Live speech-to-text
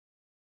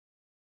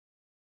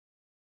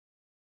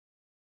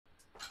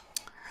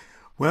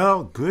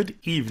Well, good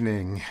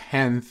evening,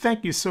 and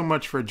thank you so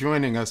much for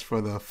joining us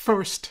for the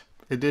first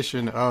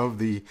edition of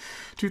the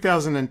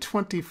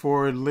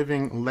 2024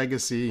 Living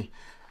Legacy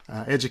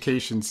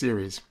Education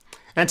Series.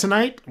 And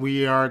tonight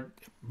we are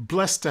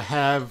blessed to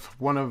have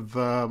one of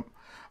the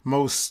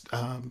most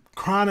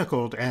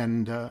chronicled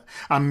and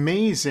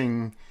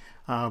amazing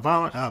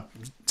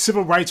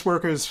civil rights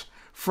workers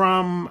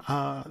from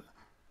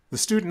the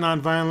Student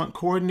Nonviolent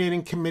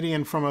Coordinating Committee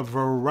and from a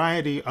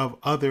variety of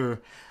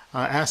other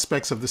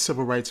aspects of the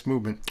civil rights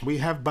movement. We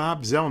have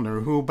Bob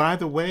Zellner, who, by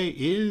the way,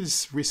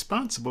 is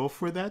responsible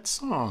for that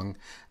song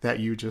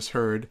that you just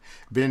heard,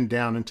 Been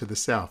Down into the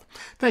South.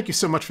 Thank you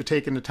so much for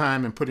taking the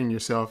time and putting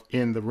yourself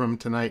in the room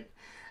tonight.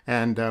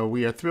 And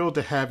we are thrilled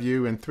to have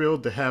you and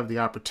thrilled to have the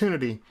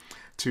opportunity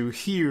to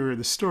hear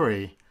the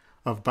story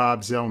of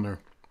Bob Zellner.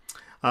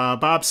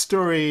 Bob's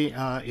story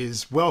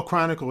is well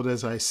chronicled,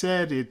 as I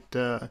said. It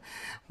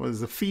was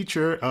the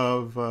feature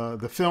of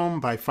the film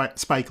by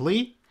Spike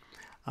Lee,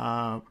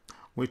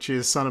 which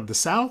is Son of the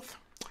South.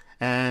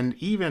 And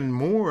even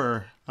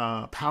more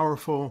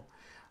powerful,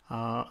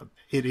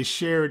 it is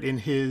shared in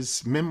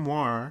his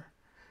memoir,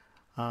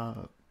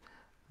 The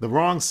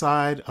Wrong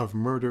Side of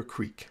Murder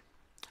Creek,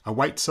 a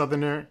white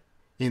Southerner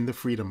in the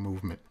freedom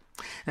movement.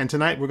 And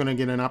tonight we're going to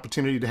get an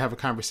opportunity to have a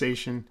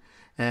conversation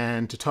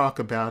and to talk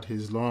about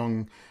his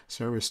long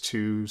service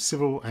to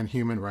civil and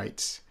human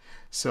rights.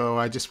 So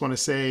I just want to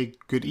say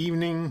good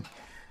evening,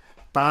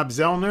 Bob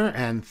Zellner,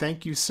 and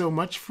thank you so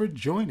much for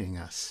joining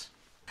us.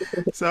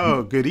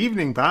 So good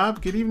evening,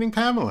 Bob. Good evening,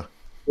 Pamela.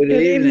 Good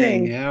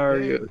evening. evening. How are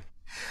you?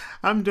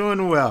 I'm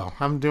doing well.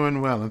 I'm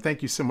doing well. And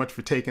thank you so much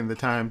for taking the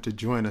time to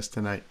join us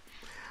tonight.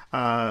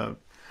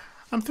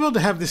 I'm thrilled to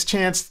have this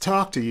chance to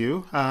talk to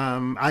you.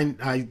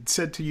 I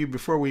said to you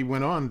before we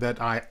went on that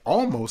I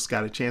almost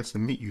got a chance to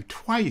meet you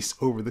twice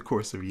over the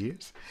course of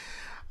years.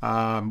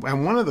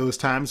 And one of those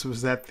times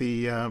was at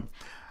the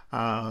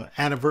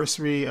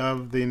anniversary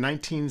of the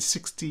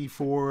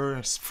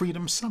 1964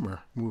 Freedom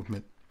Summer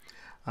movement.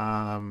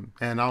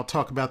 And I'll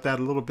talk about that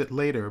a little bit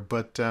later.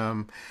 But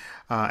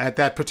at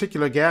that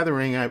particular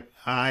gathering,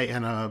 I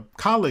and a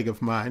colleague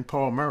of mine,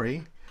 Paul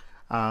Murray,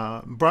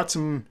 brought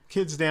some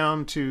kids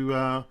down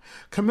to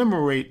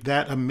commemorate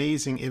that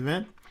amazing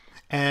event.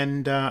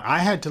 And I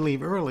had to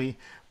leave early,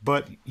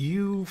 but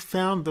you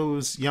found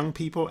those young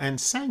people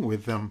and sang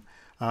with them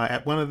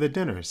at one of the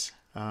dinners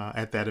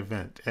at that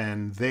event.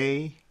 And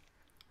they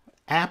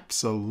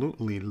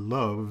absolutely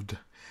loved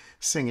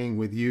singing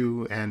with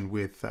you and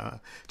with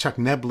Chuck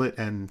Neblett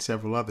and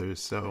several others.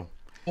 So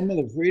Some of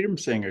the Freedom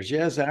Singers.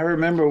 Yes, I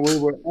remember we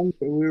were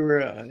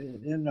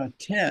in a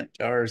tent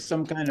or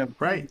some kind of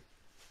right.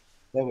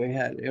 that we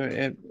had.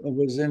 It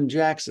was in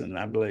Jackson,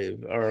 I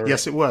believe, or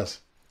Yes, it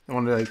was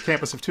on the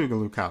campus of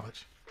Tougaloo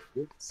College.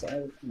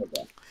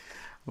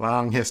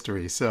 Long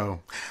history. So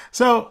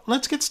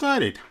let's get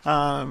started.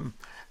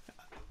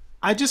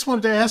 I just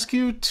wanted to ask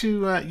you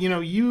to,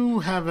 you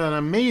have an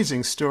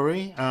amazing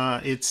story.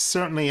 It's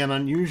certainly an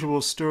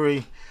unusual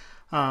story.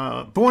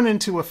 Born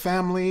into a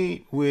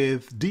family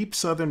with deep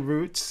Southern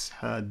roots,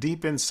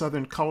 deep in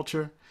Southern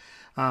culture,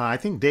 I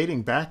think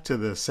dating back to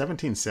the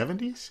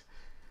 1770s.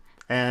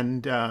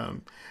 And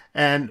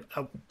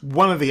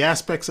one of the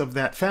aspects of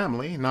that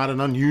family, not an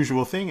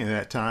unusual thing at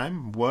that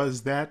time,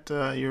 was that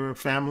your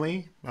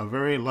family, a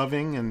very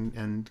loving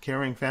and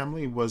caring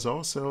family, was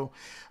also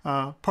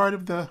part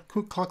of the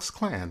Ku Klux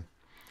Klan.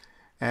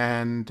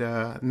 And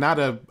not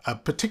a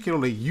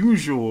particularly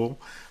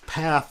usual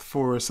path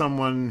for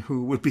someone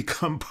who would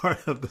become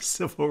part of the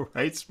civil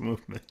rights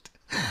movement.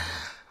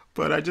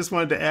 But I just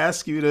wanted to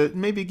ask you to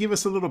maybe give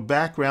us a little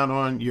background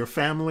on your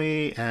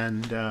family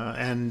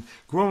and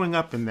growing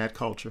up in that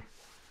culture.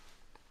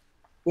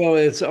 Well,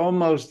 it's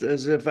almost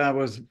as if I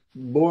was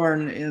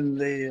born in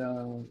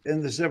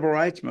the civil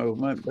rights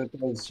movement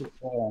because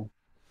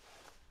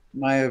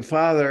my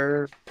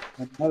father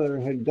and mother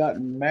had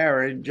gotten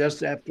married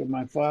just after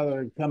my father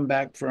had come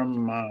back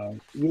from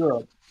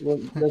Europe,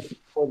 just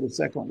before the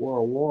Second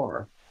World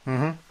War.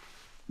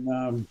 Mm-hmm.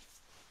 Um,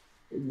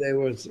 it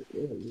was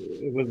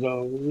a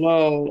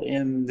lull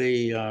in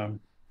the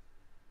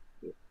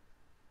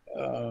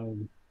uh,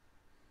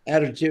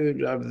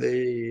 attitude of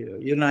the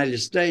United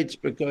States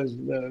because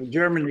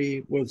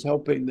Germany was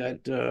hoping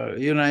that the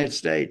United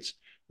States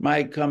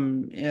might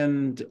come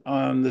in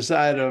on the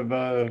side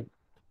of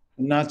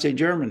Nazi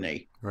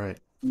Germany. Right.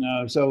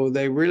 So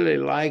they really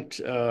liked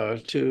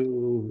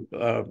to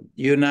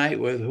unite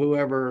with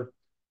whoever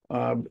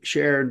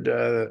shared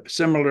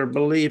similar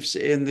beliefs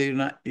in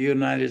the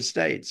United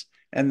States.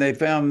 And they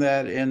found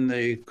that in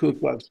the Ku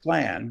Klux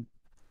Klan.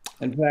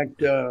 In fact,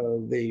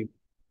 the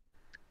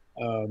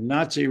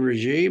Nazi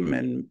regime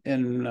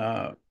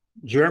in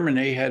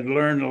Germany had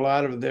learned a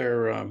lot of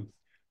their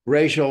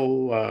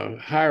racial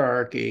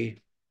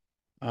hierarchy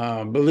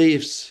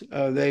beliefs.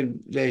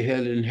 They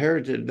had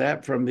inherited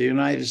that from the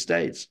United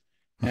States,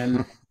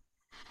 and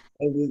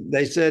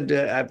they said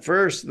at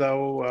first,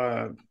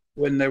 though,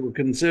 when they were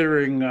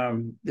considering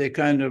the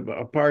kind of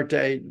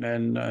apartheid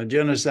and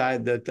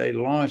genocide that they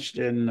launched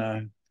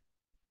in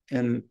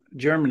in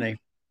Germany.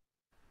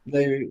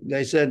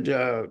 They said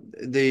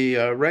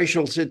the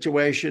racial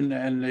situation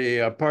and the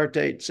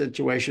apartheid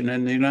situation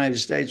in the United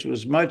States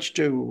was much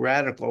too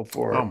radical Oh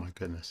for my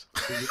goodness.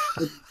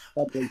 the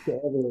public to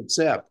ever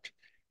accept,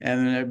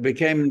 and it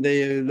became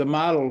the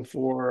model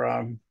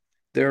for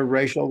their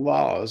racial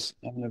laws,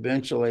 and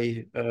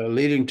eventually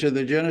leading to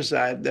the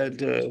genocide that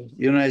the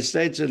United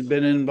States has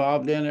been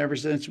involved in ever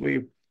since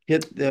we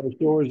hit the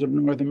shores of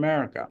North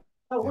America.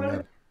 Isn't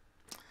that,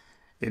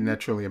 isn't that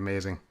truly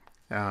amazing?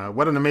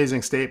 What an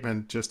amazing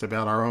statement just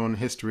about our own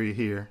history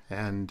here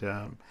and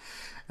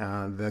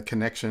the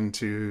connection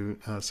to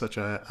such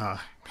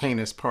a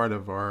heinous part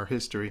of our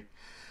history.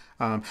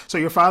 So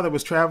your father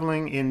was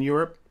traveling in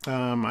Europe.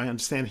 I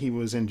understand he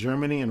was in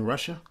Germany and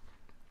Russia.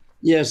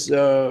 Yes,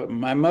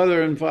 my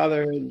mother and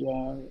father had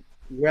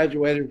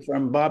graduated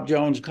from Bob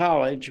Jones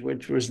College,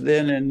 which was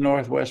then in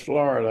Northwest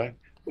Florida,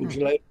 which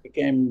later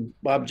became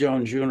Bob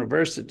Jones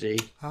University,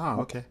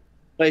 Oh, okay.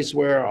 place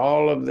where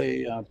all of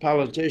the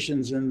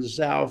politicians in the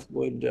South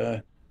would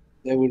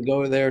they would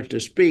go there to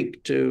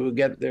speak to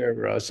get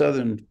their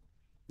Southern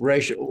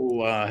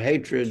racial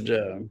hatred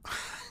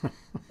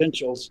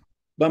credentials.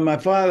 But my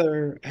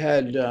father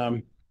had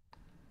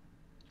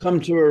come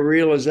to a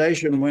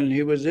realization when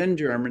he was in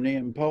Germany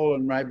and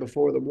Poland right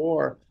before the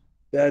war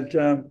that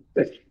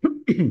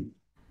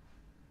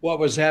what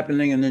was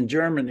happening in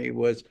Germany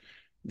was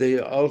the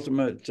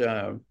ultimate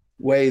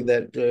way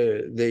that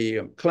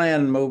the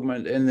Klan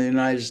movement in the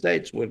United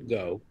States would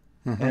go.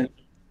 Mm-hmm. And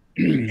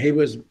he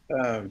was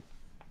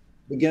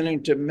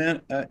beginning to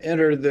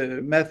enter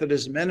the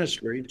Methodist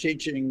ministry,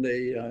 teaching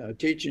the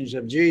teachings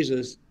of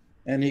Jesus,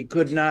 and he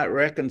could not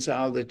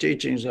reconcile the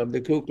teachings of the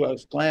Ku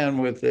Klux Klan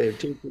with the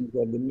teachings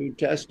of the New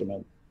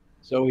Testament.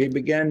 So he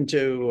began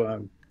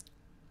to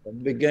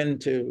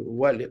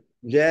what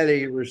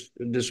Daddy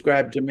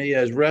described to me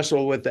as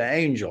wrestle with the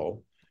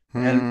angel.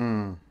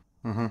 And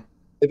Mm-hmm.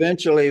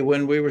 eventually,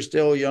 when we were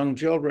still young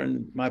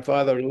children, my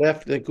father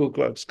left the Ku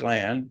Klux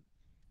Klan.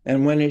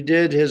 And when he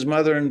did, his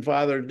mother and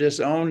father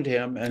disowned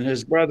him, and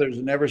his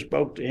brothers never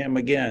spoke to him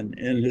again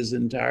in his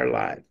entire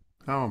life.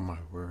 Oh my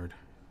word.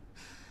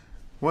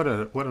 What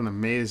an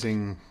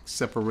amazing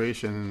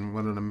separation!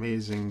 What an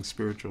amazing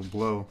spiritual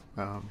blow!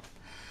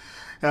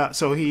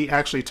 So he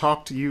actually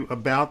talked to you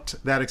about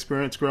that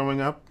experience growing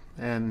up,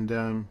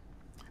 and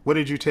what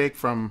did you take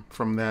from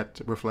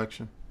that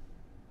reflection?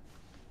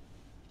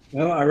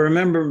 Well, I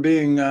remember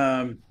being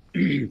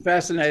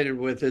fascinated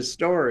with his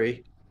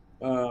story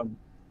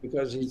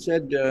because he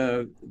said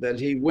that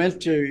he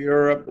went to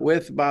Europe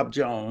with Bob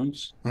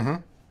Jones, Mm-hmm.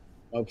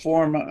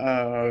 form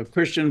a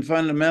Christian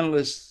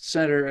fundamentalist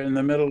center in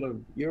the middle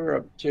of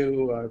Europe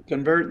to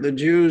convert the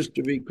Jews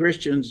to be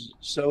Christians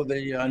so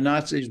the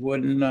Nazis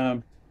wouldn't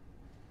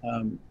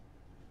um,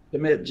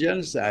 commit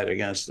genocide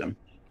against them.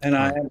 And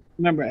I Right.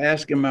 remember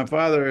asking my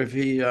father if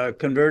he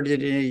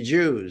converted any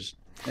Jews.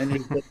 And he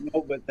said,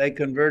 no, but they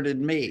converted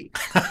me.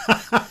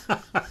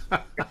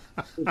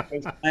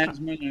 Was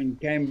Klansman and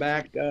came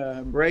back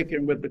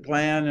breaking with the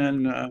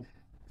Klan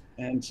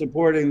and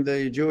supporting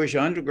the Jewish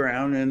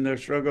underground in their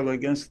struggle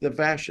against the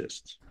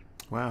fascists.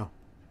 Wow.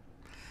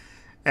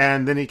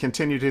 And then he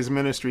continued his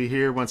ministry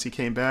here once he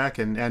came back,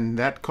 and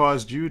that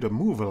caused you to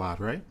move a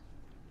lot, right?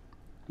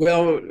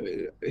 Well,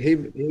 he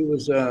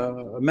was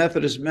a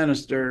Methodist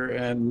minister,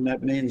 and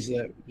that means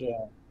that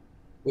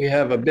we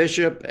have a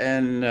bishop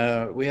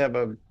and we have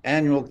an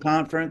annual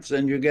conference,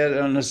 and you get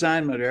an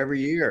assignment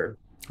every year.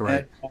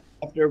 Right. And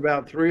after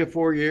about 3 or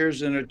 4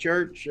 years in a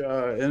church,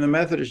 in the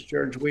Methodist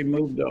church, we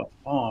moved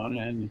on.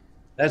 And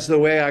that's the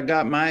way I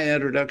got my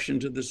introduction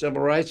to the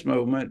civil rights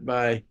movement,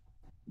 by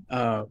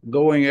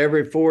going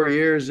every 4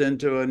 years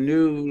into a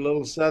new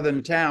little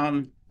southern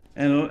town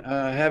and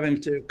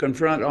having to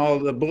confront all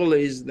the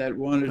bullies that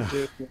wanted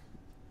to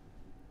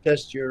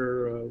test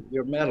your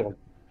mettle.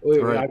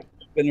 Right.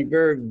 I've been a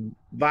very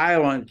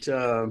violent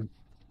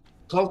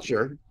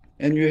culture,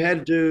 and you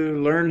had to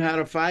learn how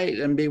to fight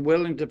and be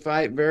willing to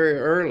fight very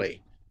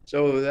early.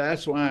 So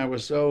that's why I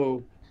was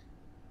so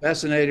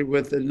fascinated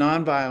with the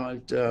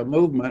nonviolent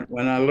movement.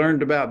 When I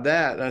learned about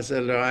that, I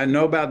said, I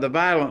know about the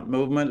violent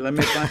movement. Let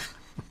me find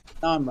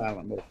the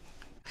nonviolent movement.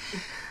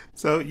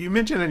 So you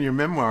mentioned in your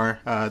memoir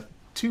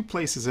two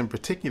places in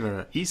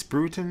particular: East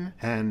Bruton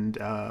and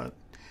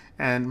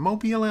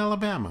Mobile,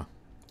 Alabama,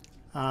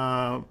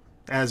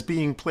 as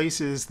being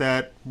places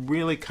that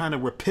really kind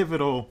of were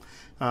pivotal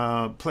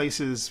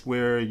places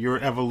where your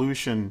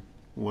evolution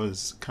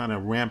was kind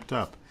of ramped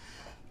up.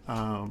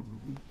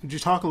 Would you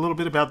talk a little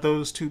bit about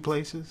those two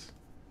places?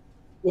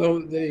 Well,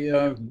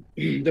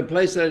 the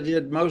place that I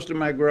did most of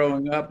my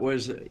growing up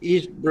was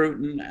East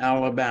Bruton,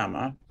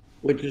 Alabama,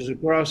 which is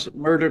across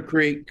Murder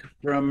Creek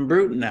from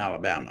Bruton,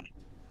 Alabama.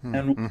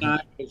 And when Mm-hmm. I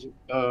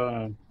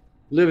was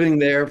living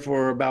there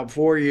for about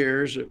 4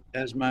 years,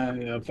 as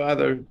my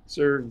father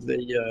served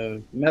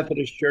the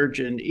Methodist Church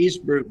in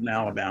East Bruton,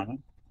 Alabama,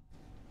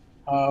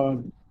 uh,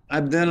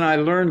 then I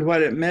learned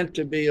what it meant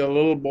to be a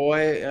little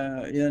boy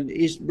in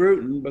East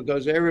Bruton,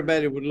 because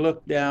everybody would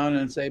look down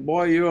and say,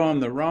 "Boy, you're on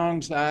the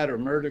wrong side of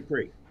Murder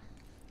Creek."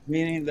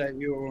 meaning that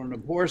you were on the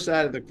poor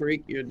side of the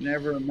creek, you'd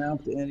never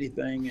amount to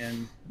anything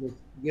and just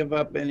give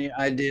up any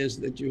ideas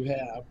that you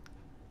have.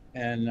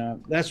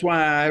 And that's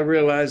why I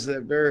realized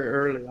that very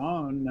early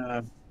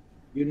on,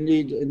 you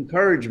need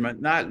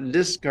encouragement, not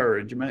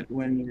discouragement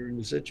when you're in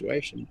a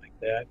situation like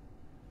that.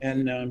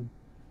 And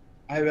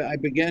I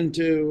began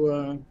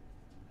to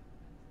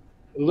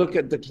look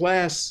at the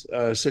class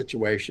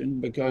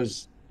situation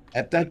because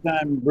at that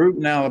time,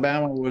 Brewton,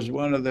 Alabama was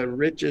one of the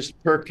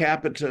richest per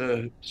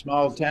capita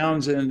small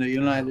towns in the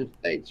United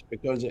States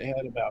because it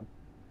had about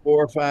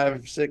 4,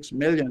 5, 6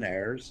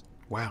 millionaires.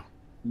 Wow.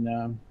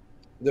 And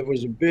there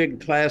was a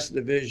big class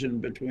division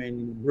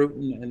between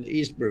Brewton and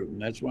East Brewton.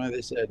 That's why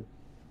they said,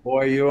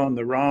 boy, you're on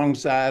the wrong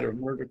side of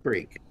Murder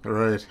Creek.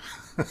 Right.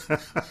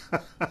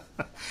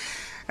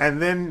 And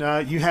then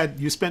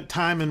you spent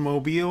time in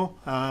Mobile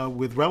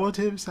with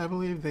relatives, I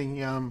believe.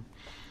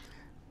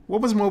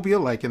 What was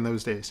Mobile like in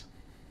those days?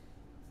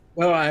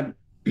 Well,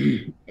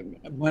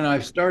 when I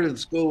started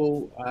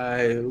school,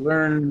 I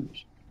learned,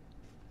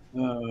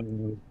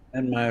 and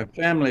my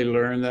family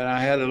learned that I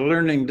had a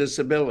learning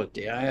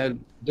disability. I had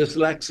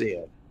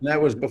dyslexia. And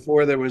that was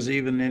before there was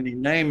even any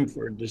name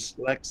for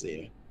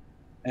dyslexia.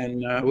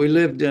 And we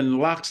lived in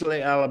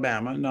Loxley,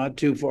 Alabama, not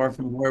too far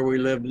from where we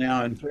live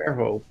now in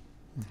Fairhope.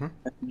 Hmm.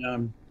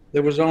 And,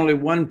 there was only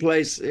one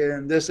place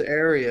in this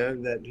area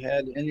that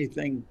had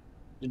anything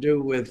to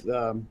do with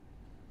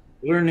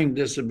learning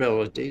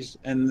disabilities,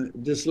 and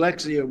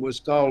dyslexia was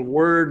called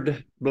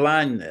word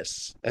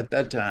blindness at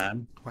that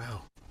time.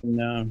 Wow.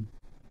 And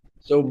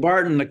so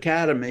Barton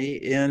Academy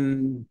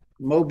in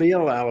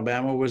Mobile,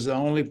 Alabama, was the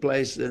only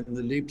place in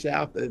the Deep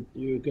South that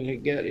you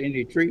could get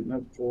any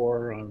treatment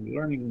for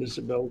learning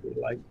disability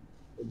like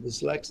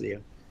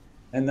dyslexia.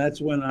 And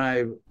that's when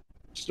I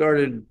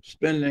started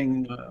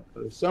spending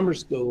summer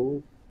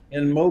school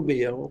in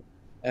Mobile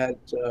at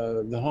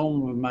the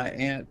home of my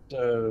Aunt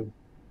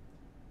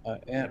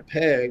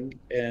Peg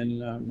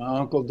and my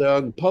Uncle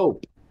Doug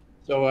Pope.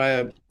 So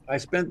I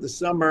spent the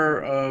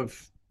summer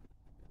of,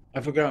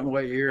 I've forgotten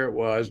what year it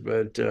was,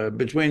 but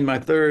between my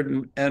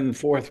third and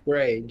fourth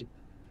grade,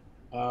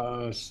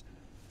 uh,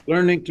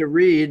 learning to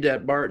read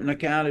at Barton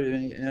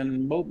Academy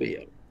in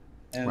Mobile.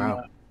 And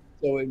Wow.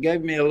 so it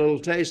gave me a little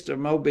taste of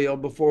Mobile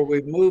before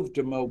we moved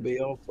to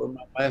Mobile for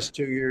my last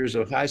 2 years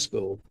of high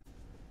school,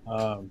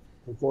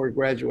 before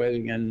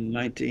graduating in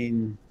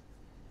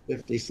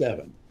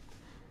 1957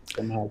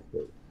 from high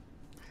school.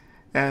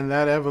 And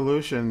that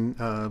evolution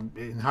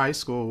in high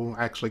school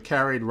actually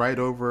carried right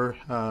over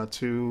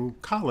to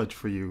college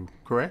for you,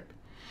 correct?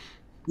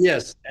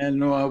 Yes,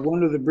 and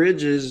one of the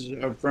bridges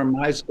from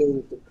high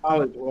school to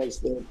college was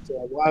that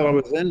while I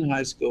was in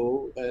high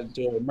school at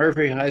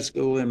Murphy High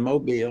School in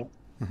Mobile,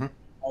 Hmm.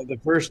 the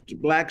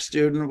first Black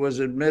student was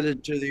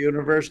admitted to the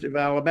University of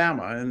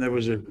Alabama, and there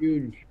was a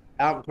huge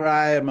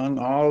outcry among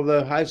all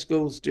the high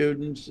school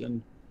students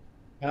and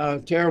how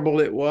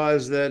terrible it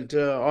was that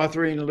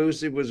Autherine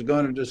Lucy was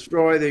going to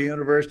destroy the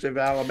University of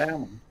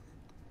Alabama.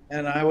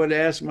 And I would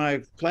ask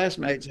my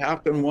classmates, how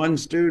can one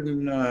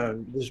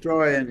student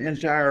destroy an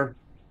entire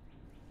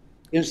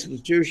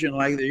institution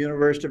like the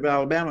University of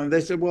Alabama? And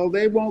they said, well,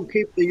 they won't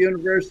keep the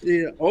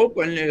university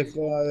open if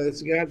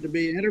it's got to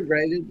be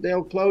integrated.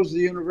 They'll close the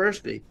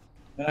university.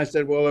 And I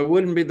said, well, it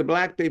wouldn't be the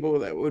Black people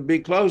that would be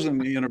closing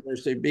the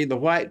university, it'd be the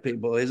white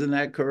people. Isn't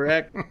that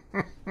correct?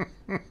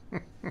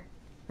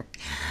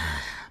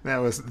 That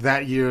was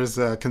that year's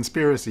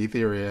conspiracy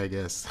theory, I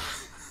guess.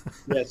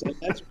 Yes, and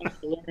that's when I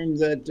learned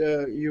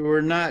that you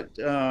were not,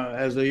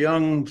 as a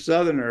young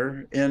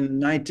Southerner in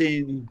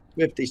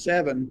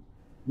 1957,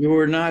 you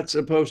were not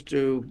supposed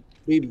to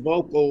be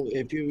vocal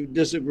if you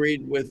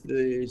disagreed with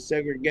the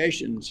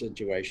segregation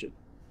situation.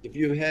 If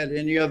you had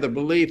any other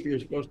belief, you're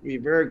supposed to be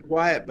very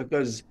quiet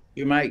because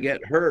you might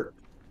get hurt.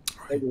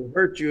 They will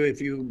hurt you if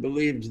you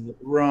believed the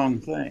wrong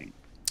thing.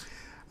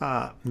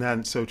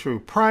 That's so true.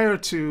 Prior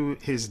to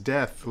his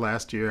death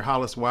last year,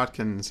 Hollis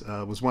Watkins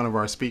was one of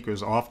our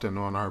speakers often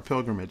on our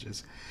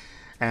pilgrimages.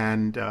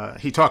 And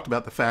he talked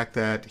about the fact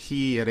that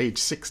he, at age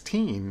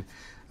 16,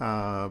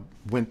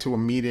 went to a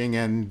meeting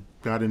and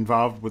got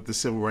involved with the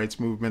civil rights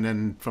movement.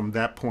 And from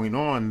that point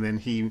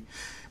on,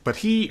 but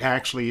he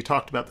actually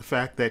talked about the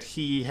fact that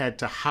he had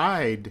to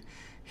hide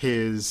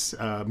his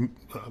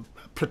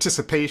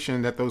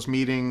participation at those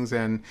meetings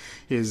and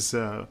his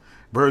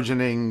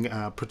burgeoning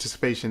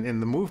participation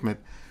in the movement.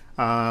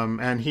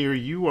 And here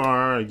you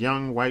are, a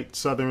young white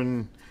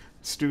Southern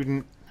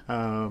student,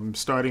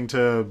 starting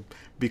to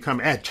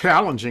become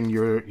challenging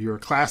your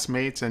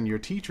classmates and your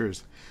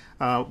teachers.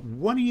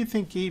 What do you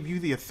think gave you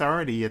the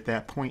authority at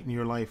that point in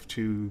your life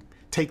to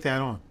take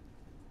that on?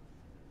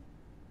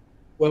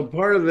 Well,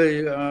 part of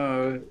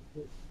the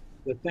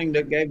thing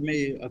that gave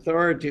me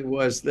authority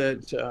was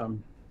that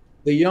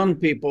the young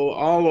people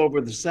all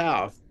over the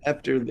South,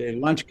 after the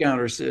lunch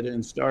counter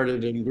sit-in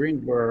started in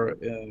Greensboro,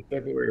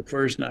 February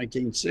 1st,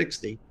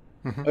 1960,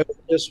 Hmm. it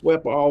just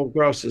swept all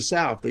across the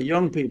South. The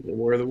young people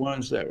were the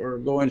ones that were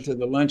going to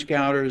the lunch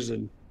counters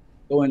and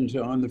going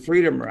to on the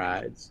freedom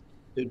rides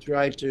to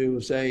try to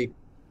say,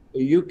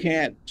 you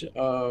can't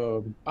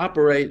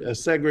operate a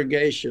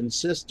segregation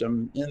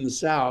system in the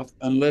South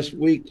unless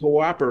we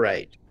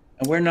cooperate.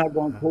 And we're not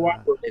going to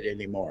cooperate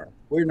anymore.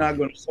 We're not Right.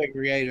 going to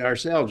segregate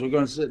ourselves. We're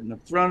going to sit in the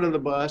front of the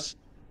bus.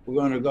 We're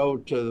going to go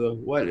to the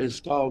what is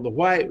called the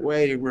white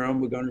waiting room.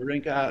 We're going to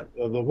drink out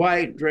of the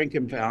white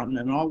drinking fountain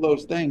and all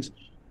those things.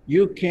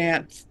 You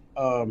can't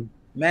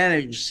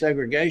manage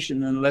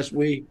segregation unless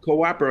we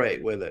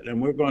cooperate with it.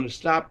 And we're going to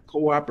stop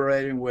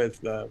cooperating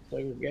with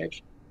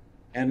segregation.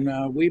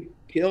 And we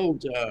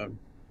killed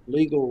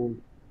legal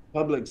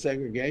public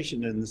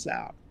segregation in the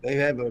South. They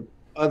have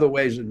other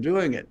ways of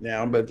doing it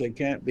now, but they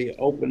can't be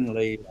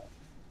openly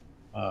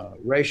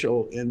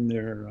racial in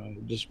their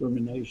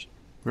discrimination.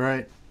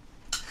 Right.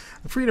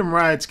 The Freedom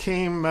Rides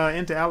came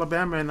into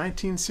Alabama in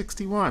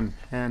 1961,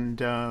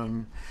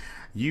 and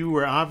you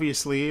were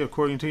obviously,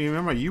 according to your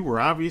memory, you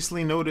were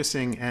obviously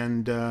noticing,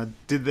 and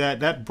did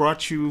that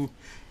brought you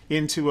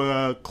into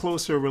a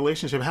closer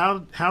relationship?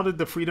 How did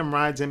the Freedom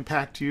Rides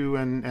impact you,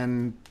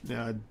 and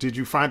did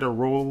you find a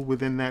role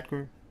within that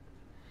group?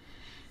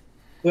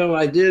 Well,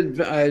 I did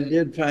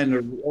find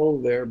a role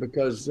there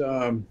because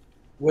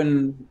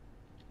when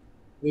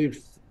we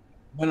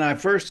when I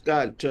first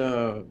got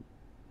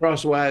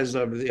crosswise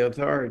of the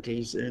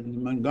authorities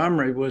in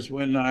Montgomery was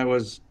when I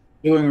was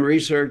doing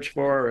research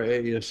for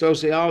a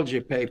sociology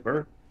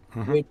paper,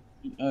 Mm-hmm. which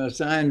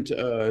assigned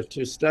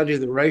to study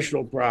the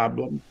racial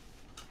problem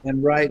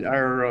and write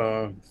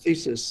our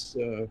thesis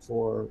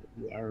for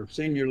our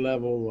senior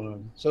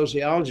level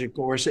sociology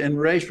course in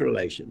race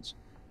relations.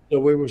 So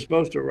we were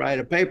supposed to write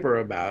a paper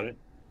about it.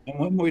 And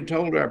when we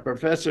told our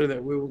professor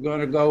that we were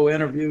going to go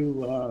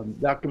interview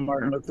Dr.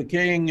 Martin Luther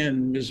King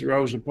and Ms.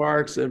 Rosa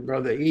Parks and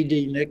Brother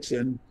E.D.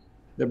 Nixon,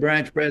 the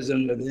branch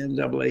president of the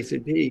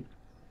NAACP,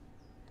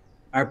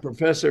 our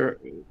professor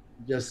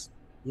just,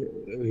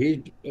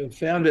 he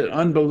found it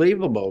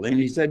unbelievable. And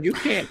he said, "You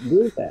can't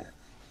do that."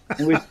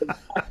 And we said,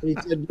 he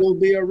said, "You'll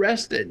be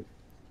arrested."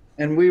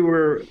 And we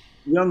were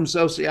young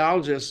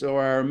sociologists, so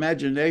our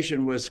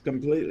imagination was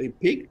completely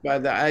piqued by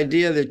the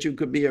idea that you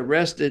could be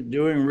arrested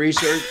doing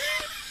research.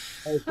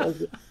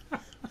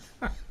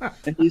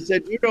 And he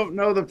said, "You don't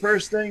know the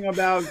first thing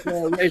about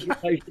race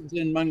relations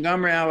in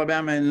Montgomery,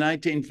 Alabama in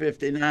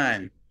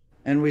 1959.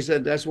 And we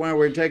said, "That's why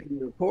we're taking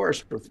your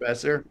course,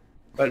 professor.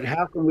 But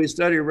how can we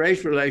study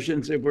race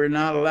relations if we're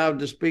not allowed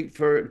to speak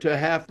to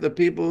half the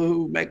people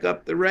who make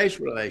up the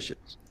race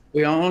relations?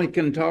 We only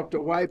can talk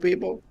to white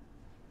people."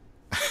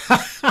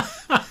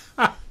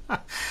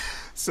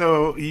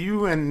 So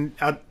you and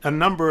a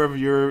number of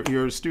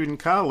your student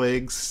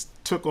colleagues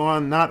took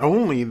on not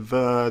only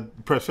the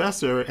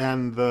professor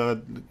and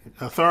the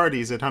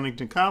authorities at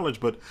Huntington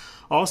College, but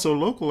also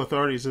local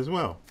authorities as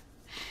well.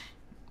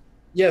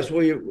 Yes,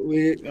 we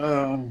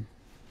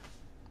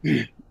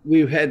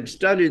had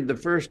studied the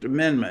First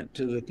Amendment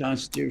to the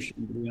Constitution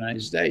of the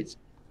United States,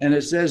 and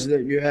it says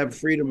that you have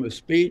freedom of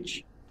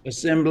speech,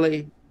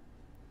 assembly,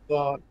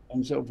 thought,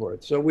 and so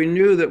forth. So we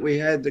knew that we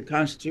had the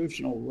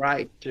constitutional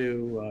right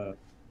to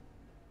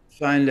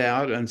find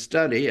out and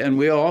study. And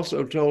we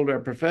also told our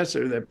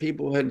professor that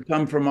people had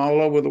come from all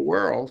over the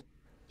world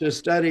to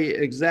study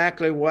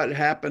exactly what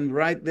happened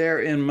right there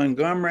in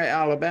Montgomery,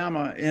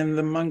 Alabama, in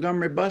the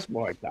Montgomery bus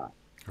boycott.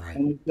 Right.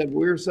 And we said,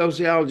 "We're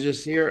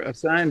sociologists here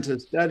assigned to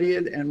study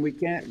it, and we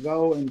can't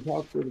go and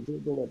talk to the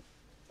people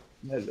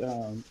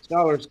that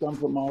scholars come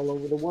from all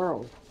over the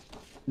world."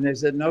 And they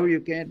said, "No, you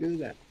can't do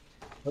that."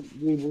 But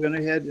we went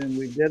ahead and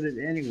we did it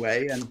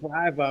anyway. And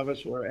 5 of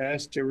us were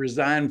asked to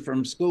resign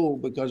from school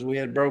because we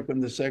had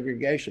broken the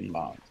segregation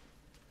laws.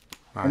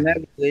 And Right. that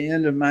was the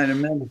end of my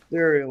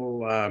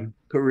ministerial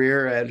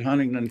career at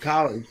Huntington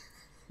College.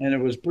 And it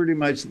was pretty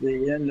much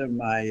the end of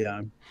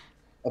my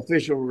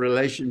official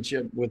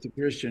relationship with the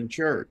Christian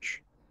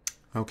church.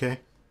 Okay.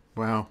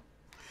 Wow.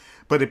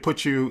 But it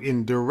put you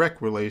in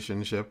direct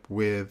relationship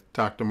with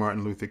Dr.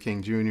 Martin Luther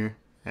King Jr.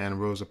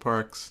 and Rosa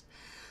Parks,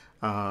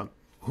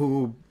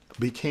 who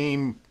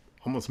became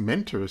almost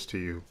mentors to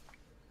you.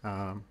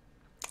 Um,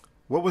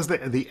 what was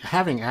the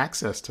having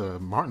access to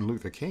Martin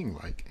Luther King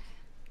like?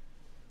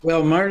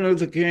 Well, Martin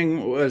Luther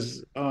King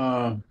was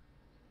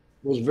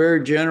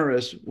very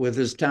generous with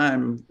his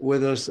time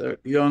with us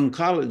young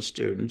college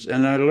students.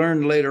 And I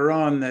learned later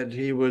on that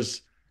he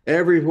was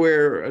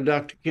everywhere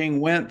Dr. King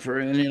went for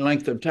any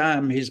length of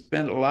time. He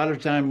spent a lot of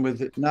time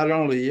with not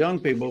only young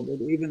people, but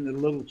even the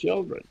little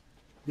children.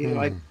 He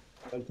liked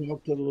Hmm. to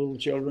talk to the little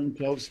children,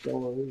 tell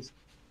stories.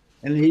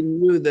 And he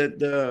knew that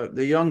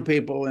the young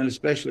people, and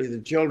especially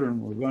the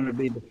children, were going to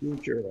be the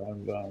future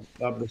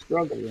of the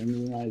struggle in the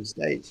United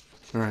States.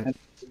 Right. And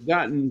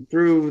gotten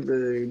through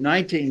the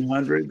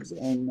 1900s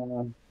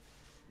and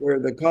where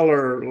the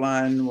color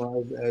line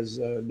was, as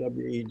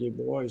W.E. Du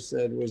Bois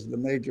said, was the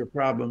major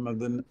problem of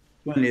the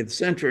 20th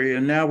century.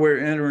 And now we're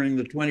entering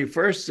the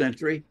 21st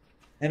century,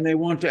 and they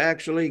want to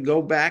actually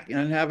go back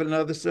and have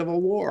another civil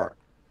war.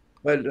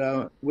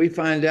 But we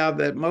find out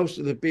that most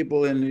of the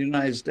people in the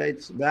United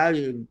States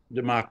value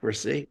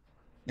democracy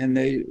and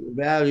they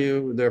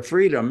value their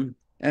freedom,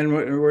 and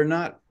we're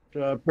not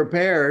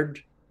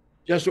prepared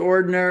just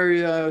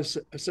ordinary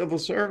civil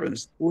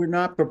servants. We're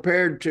not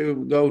prepared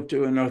to go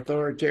to an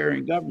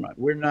authoritarian government.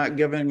 We're not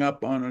giving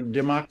up on a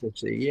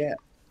democracy yet.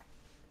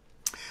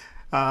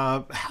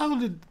 How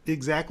did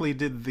exactly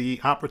did the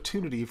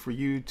opportunity for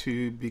you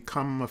to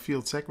become a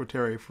field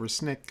secretary for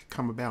SNCC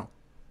come about?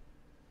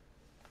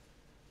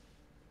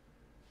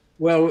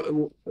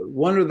 Well,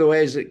 one of the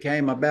ways it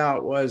came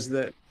about was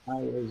that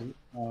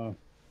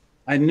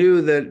I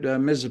knew that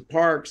Mrs.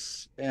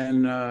 Parks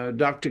and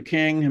Dr.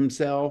 King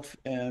himself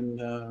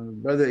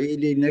and Brother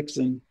E.D.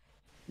 Nixon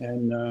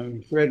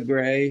and Fred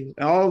Gray,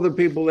 all the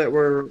people that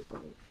were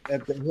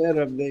at the head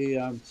of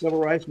the civil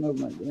rights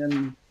movement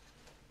in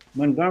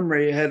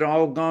Montgomery had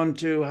all gone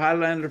to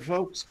Highlander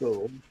Folk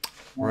School.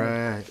 Uh,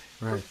 Right,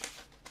 right.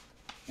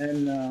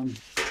 and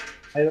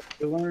I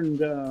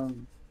learned,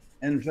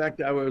 in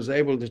fact, I was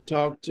able to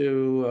talk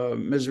to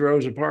Ms.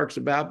 Rosa Parks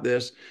about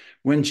this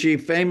when she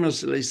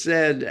famously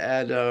said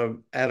at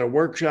a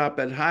workshop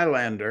at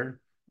Highlander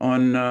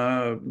on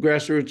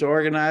grassroots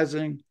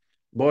organizing,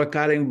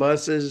 boycotting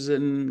buses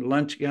and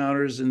lunch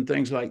counters and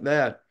things like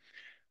that.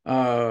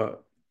 Uh,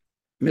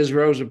 Ms.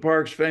 Rosa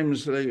Parks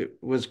famously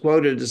was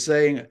quoted as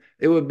saying,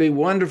 "It would be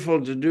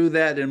wonderful to do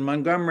that in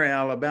Montgomery,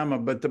 Alabama,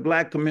 but the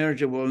Black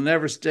community will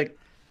never stick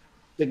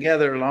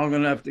together long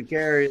enough to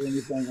carry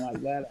anything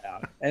like that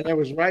out." And it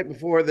was right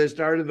before they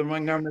started the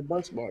Montgomery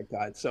bus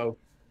boycott. So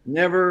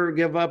never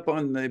give up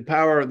on the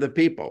power of the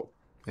people.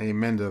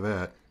 Amen to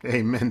that.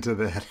 Amen to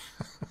that.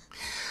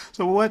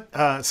 So what?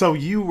 So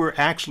you were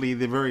actually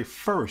the very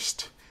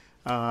first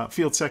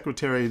field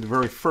secretary, the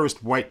very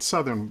first white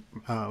Southern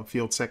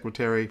field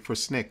secretary for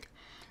SNCC.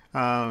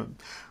 Uh,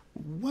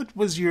 what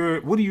was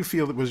your? What do you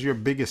feel that was your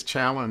biggest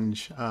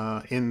challenge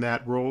in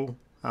that role?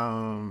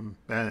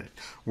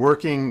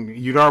 Working,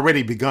 you'd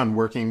already begun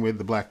working with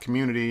the Black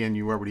community, and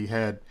you already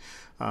had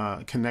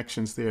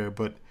connections there.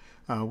 But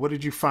what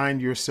did you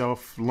find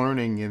yourself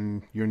learning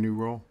in your new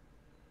role?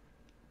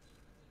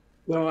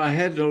 Well, I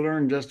had to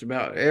learn just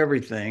about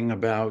everything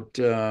about,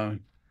 I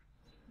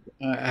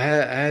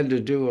had to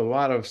do a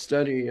lot of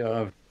study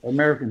of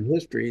American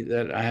history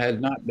that I had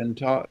not been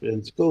taught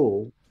in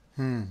school.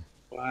 Hmm.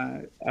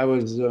 I, I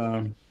was,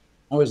 uh,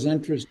 I was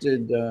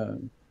interested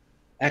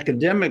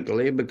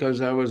academically because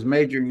I was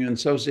majoring in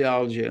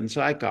sociology and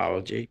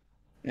psychology.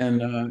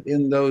 And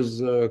in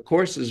those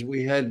courses,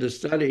 we had to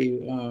study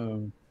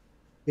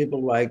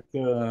people like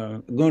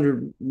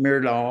Gunter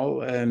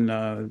Myrdal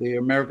and the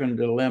American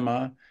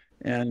Dilemma.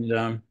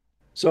 And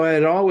so I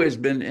had always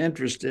been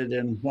interested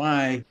in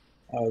why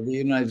the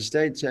United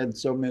States had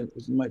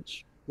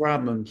much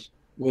problems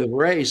with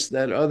race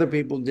that other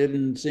people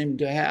didn't seem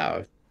to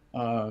have.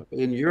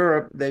 In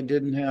Europe, they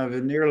didn't have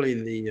nearly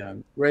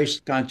the race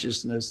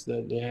consciousness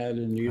that they had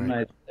in the Right.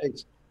 United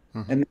States.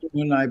 Hmm. And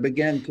when I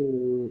began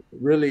to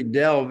really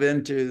delve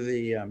into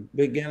the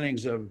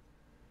beginnings of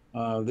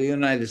the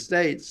United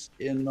States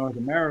in North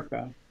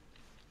America,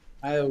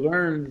 I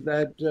learned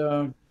that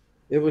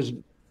it was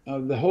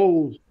the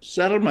whole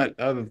settlement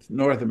of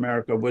North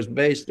America was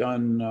based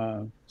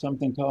on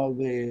something called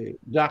the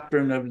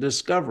doctrine of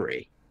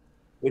discovery,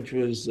 which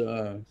was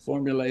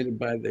formulated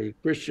by the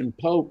Christian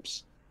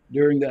popes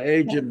during the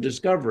age of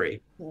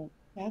discovery,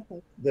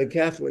 the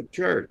Catholic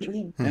Church.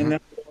 And Hmm.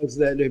 that was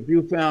that if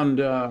you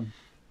found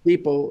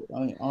people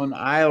on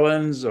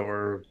islands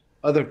or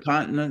other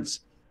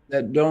continents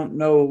that don't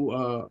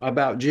know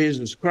about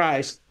Jesus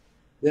Christ,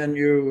 then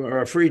you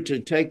are free to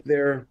take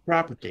their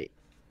property,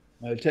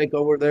 take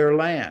over their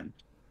land,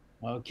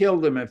 kill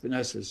them if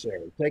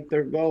necessary, take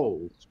their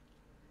gold,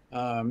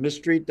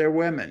 mistreat their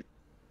women.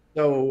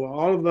 So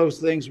all of those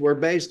things were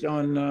based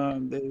on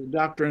the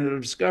doctrine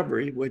of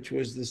discovery, which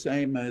was the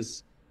same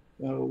as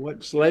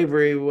what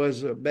slavery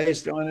was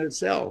based on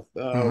itself.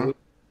 Hmm.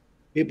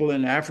 People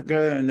in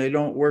Africa and they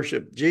don't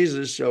worship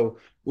Jesus, so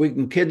we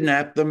can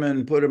kidnap them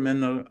and put them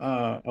in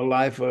a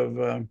life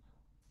of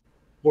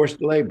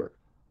forced labor.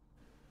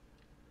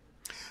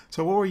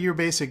 So what were your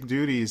basic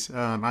duties?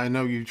 I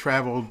know you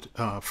traveled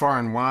far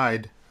and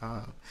wide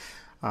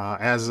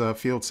as a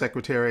field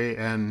secretary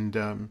and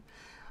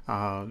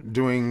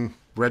doing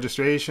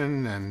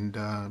registration.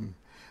 And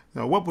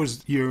what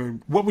was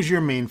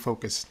your main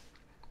focus?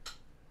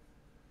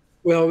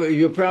 Well,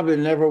 you probably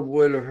never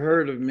would have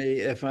heard of me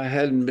if I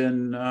hadn't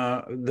been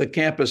the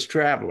campus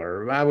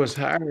traveler. I was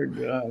hired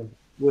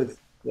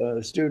with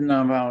student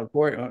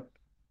nonviolent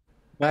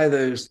by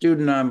the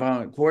Student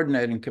Nonviolent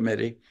Coordinating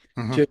Committee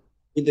Hmm. to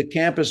be the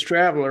campus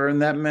traveler,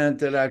 and that meant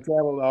that I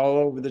traveled all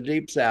over the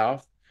Deep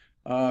South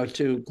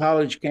to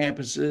college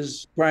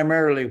campuses,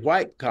 primarily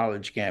white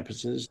college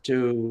campuses,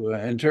 to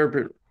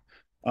interpret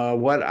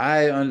what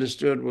I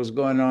understood was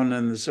going on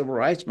in the civil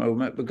rights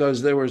movement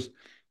because there was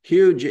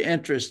huge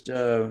interest,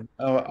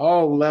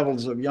 all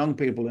levels of young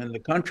people in the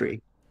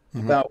country,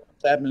 Hmm. about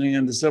what's happening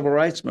in the civil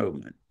rights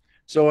movement.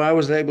 So I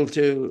was able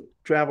to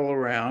travel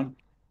around.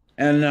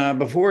 And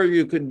before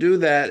you could do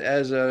that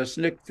as a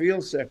SNCC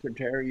field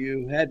secretary,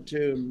 you had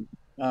to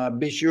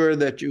be sure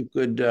that you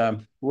could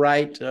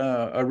write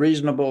a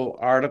reasonable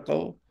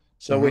article.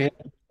 So we Hmm. had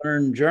to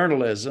learn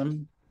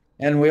journalism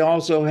And we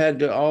also had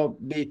to all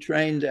be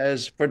trained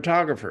as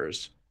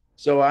photographers.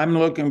 So I'm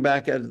looking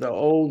back at the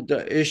old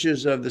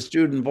issues of the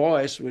Student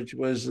Voice, which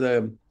was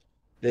the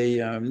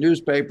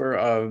newspaper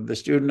of the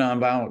Student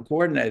Nonviolent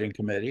Coordinating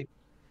Committee,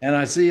 and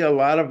I see a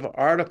lot of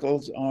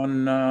articles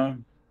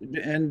on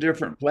in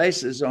different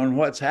places on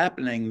what's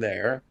happening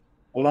there,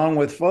 along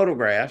with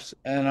photographs.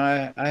 And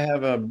I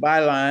have a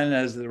byline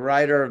as the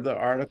writer of the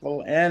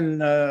article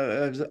and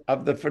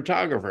of the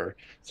photographer.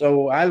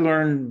 So I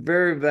learned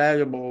very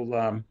valuable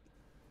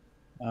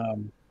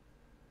um,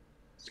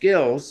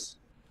 skills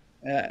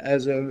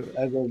as a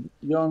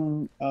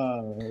young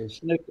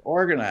SNCC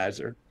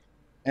organizer.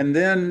 And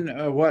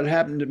then what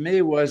happened to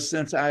me was,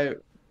 since I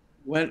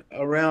went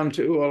around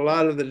to a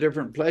lot of the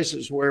different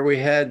places where we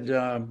had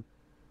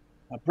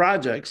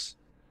projects,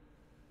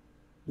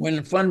 when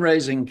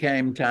fundraising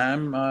came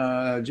time,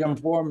 Jim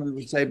Foreman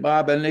would say,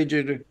 Bob, I need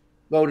you to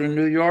go to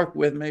New York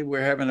with me.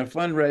 We're having a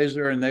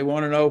fundraiser and they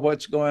want to know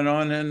what's going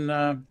on in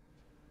uh,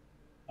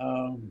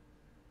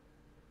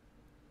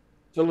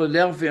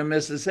 Philadelphia,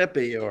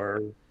 Mississippi,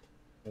 or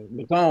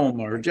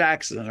Macomb or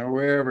Jackson or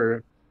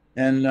wherever.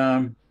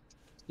 And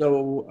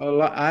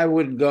so I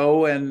would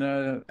go and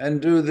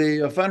do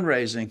the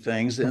fundraising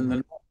things in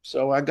the.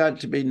 So I got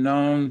to be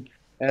known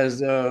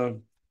as a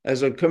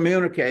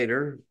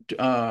communicator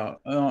on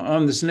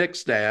the SNCC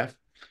staff.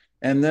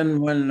 And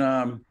then when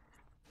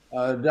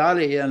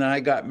Dottie and I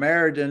got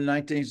married in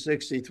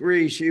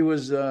 1963, she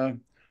was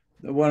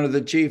one of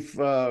the chief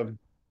uh,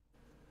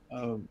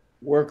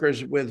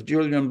 workers with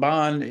Julian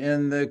Bond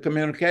in the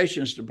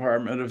communications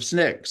department of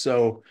SNCC.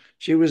 So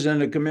she was in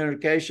the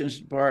communications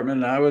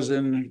department, and I was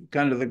in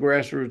kind of the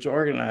grassroots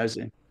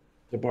organizing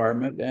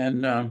department.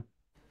 And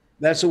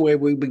that's the way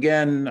we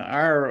began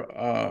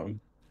our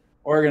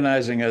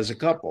organizing as a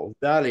couple,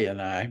 Dottie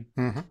and I.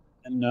 Mm-hmm.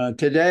 And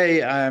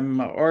today I'm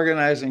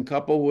organizing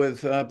couple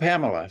with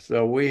Pamela.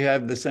 So we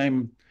have the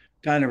same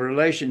kind of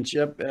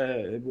relationship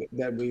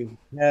that we've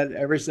had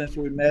ever since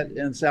we met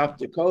in South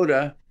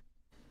Dakota.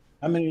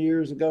 How many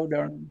years ago,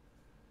 darling?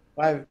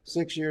 5,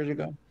 6 years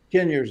ago?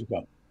 10 years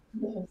ago?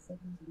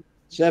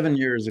 7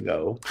 years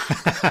ago.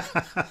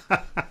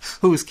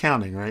 Who's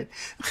counting, right?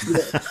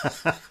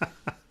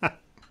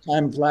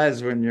 Time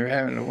flies when you're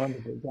having a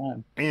wonderful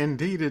time.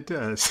 Indeed, it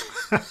does.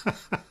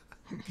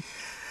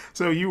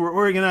 So you were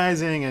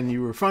organizing and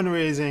you were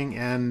fundraising,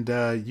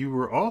 and you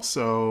were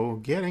also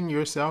getting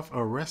yourself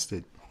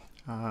arrested.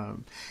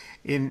 Um,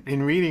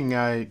 in reading,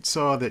 I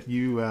saw that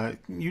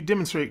you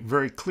demonstrate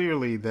very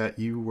clearly that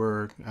you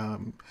were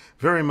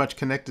very much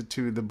connected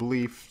to the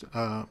belief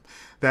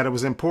that it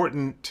was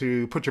important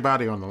to put your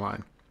body on the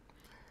line,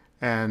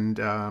 and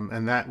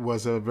that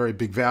was a very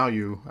big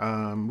value.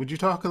 Would you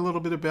talk a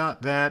little bit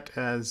about that,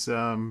 as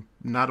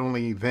not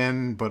only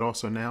then but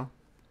also now?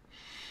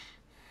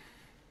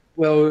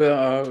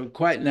 Well,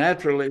 quite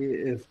naturally,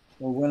 if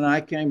when I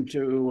came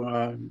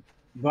to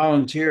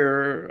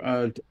volunteer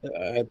at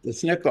the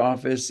SNCC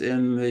office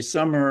in the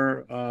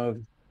summer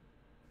of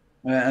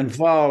and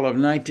fall of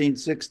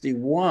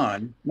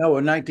 1961, no,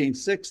 in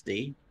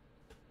 1960,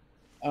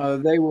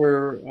 they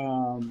were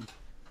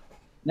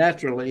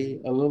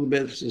naturally a little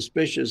bit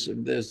suspicious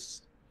of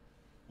this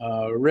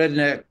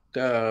redneck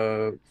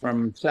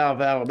from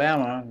South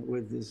Alabama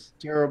with this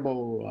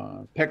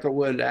terrible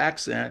Peckerwood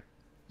accent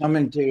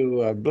coming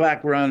to a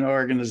black run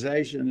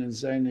organization and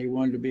saying he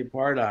wanted to be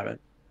part of it.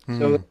 So Hmm.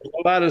 there was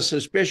a lot of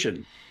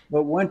suspicion.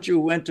 But once you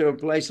went to a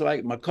place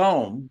like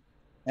Macomb,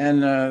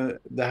 and the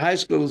high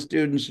school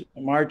students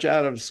march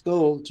out of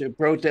school to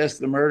protest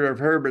the murder of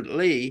Herbert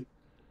Lee,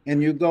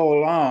 and you go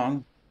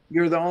along,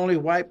 you're the only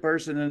white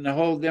person in the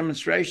whole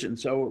demonstration.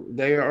 So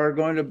they are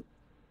going to,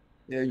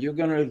 you're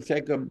going to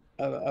take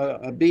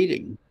a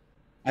beating.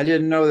 I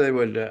didn't know they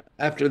would,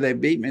 after they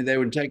beat me, they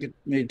would take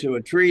me to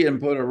a tree and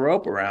put a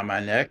rope around my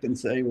neck and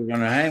say, we're going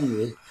to hang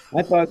you.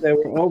 I thought they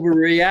were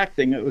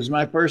overreacting. It was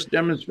my first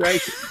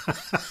demonstration.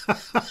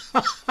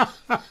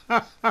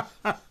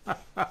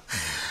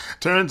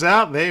 Turns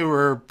out they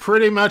were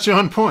pretty much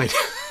on point.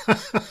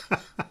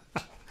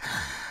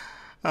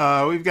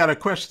 We've got a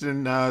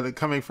question that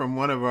coming from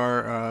one of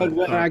our.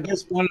 But I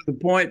guess one of the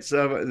points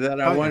of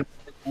that I wanted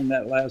on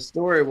that last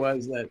story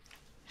was that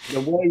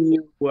the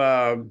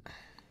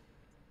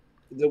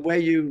way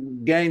you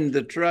gained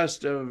the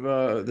trust of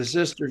the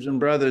sisters and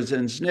brothers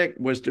in SNCC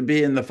was to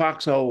be in the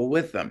foxhole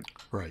with them,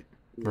 right,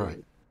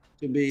 right.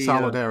 to be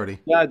Solidarity.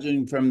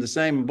 dodging from the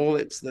same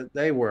bullets that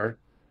they were,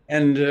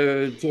 and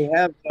to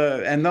have,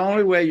 and the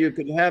only way you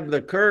could have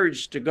the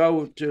courage to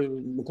go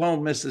to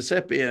Macomb,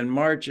 Mississippi, and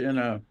march in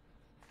a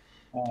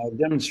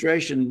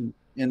demonstration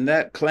in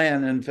that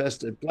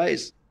Klan-infested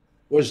place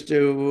was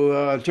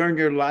to turn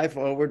your life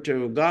over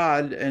to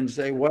God and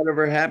say,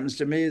 whatever happens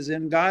to me is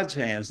in God's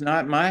hands,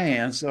 not my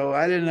hands. So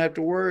I didn't have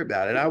to worry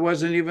about it. I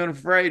wasn't even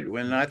afraid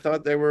when I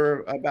thought they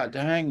were about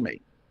to hang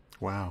me.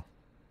 Wow,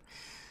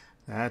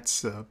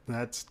 that's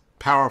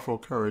powerful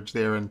courage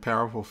there and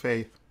powerful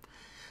faith.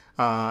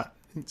 Uh,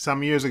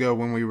 some years ago,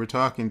 when we were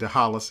talking to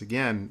Hollis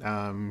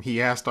again,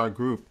 he asked our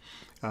group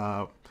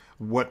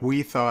what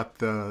we thought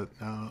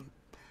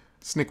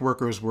SNCC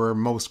workers were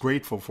most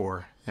grateful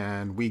for.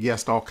 And we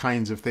guessed all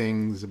kinds of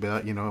things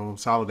about,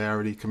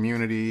 solidarity,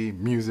 community,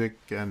 music.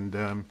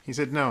 And he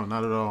said, no,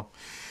 not at all.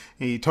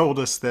 He told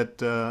us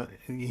that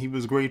he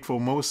was grateful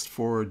most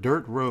for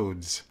dirt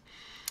roads,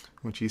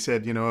 which he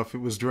said, if it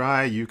was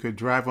dry, you could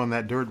drive on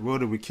that dirt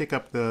road. It would kick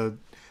up the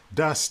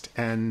dust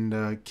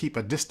and keep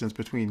a distance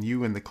between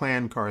you and the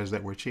Klan cars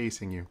that were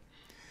chasing you.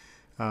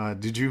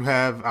 Did you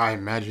have, I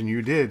imagine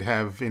you did,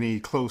 have any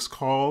close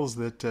calls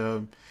that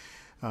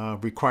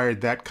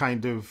required that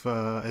kind of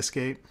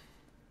escape?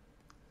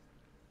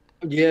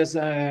 Yes,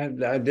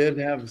 I did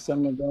have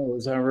some of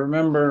those. I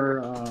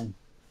remember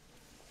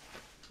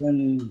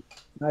when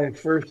I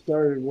first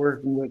started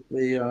working with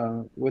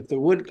the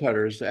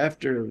woodcutters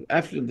after the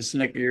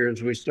SNCC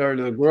years, we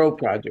started the Grow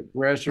Project,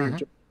 Mm-hmm.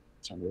 grassroots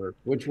work,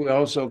 which we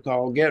also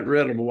call Get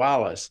Rid of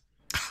Wallace.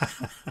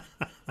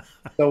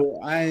 So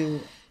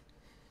I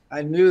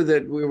knew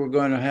that we were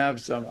going to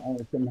have some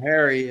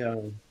hairy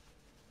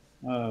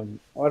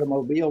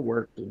automobile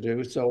work to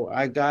do. So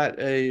I got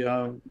a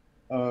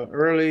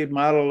early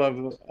model of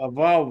a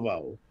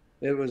Volvo.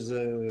 It was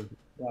a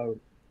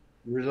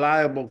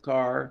reliable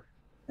car,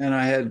 and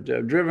I had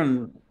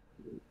driven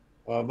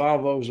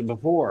Volvos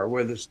before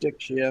with a stick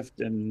shift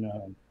and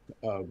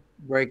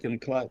brake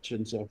and clutch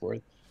and so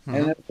forth.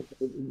 And Mm-hmm. it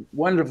was a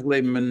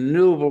wonderfully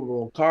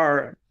maneuverable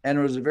car, and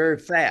it was very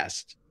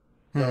fast.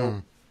 So Mm-hmm.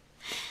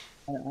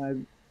 I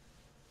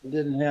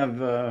didn't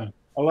have a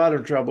lot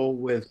of trouble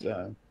with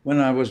when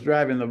I was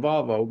driving the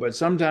Volvo, but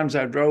sometimes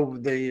I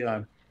drove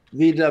the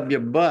VW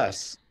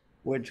bus,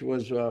 which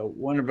was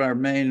one of our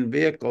main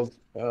vehicles,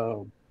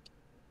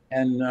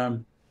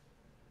 and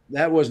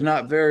that was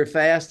not very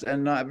fast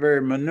and not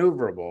very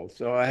maneuverable.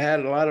 So I had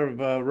a lot of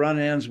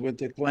run-ins with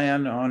the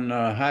Klan on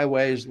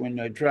highways when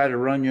they try to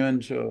run you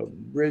into a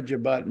bridge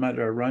abutment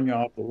or run you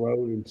off the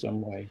road in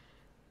some way.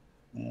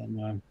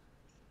 And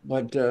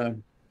but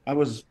I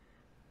was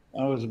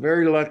I was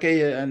very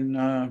lucky,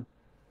 and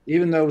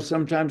even though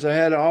sometimes I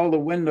had all the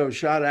windows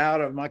shot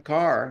out of my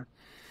car,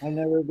 I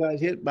never got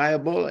hit by a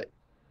bullet.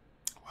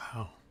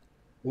 Wow.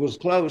 It was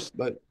close,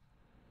 but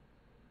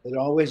it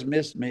always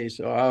missed me.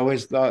 So I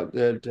always thought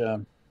that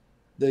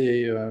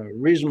the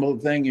reasonable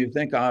thing you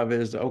think of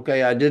is,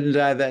 okay, I didn't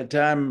die that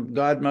time.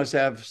 God must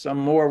have some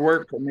more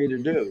work for me to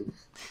do.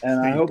 And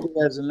I Hey, hope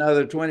he has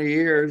another 20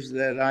 years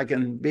that I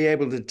can be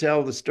able to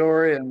tell the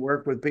story and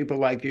work with people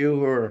like you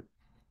who are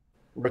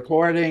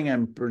recording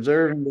and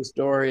preserving the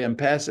story and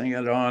passing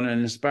it on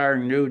and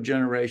inspiring new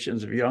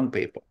generations of young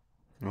people.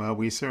 well,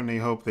 we certainly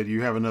hope that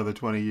you have another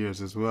 20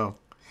 years as well.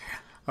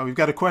 We've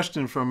got a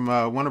question from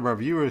one of our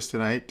viewers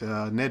tonight.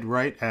 Ned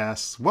Wright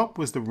asks, what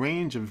was the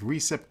range of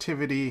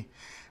receptivity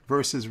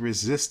versus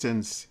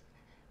resistance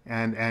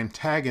and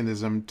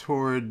antagonism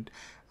toward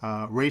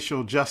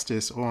racial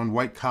justice on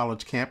white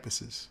college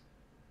campuses?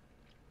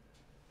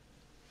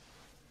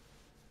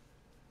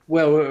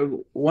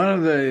 Well, one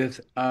of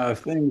the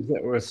things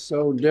that was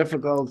so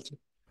difficult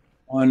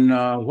on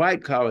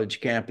white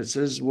college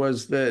campuses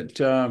was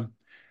that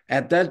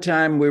at that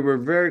time we were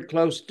very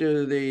close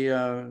to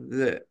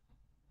the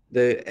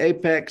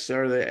apex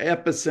or the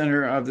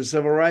epicenter of the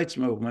civil rights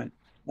movement,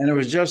 and it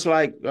was just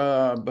like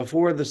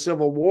before the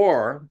Civil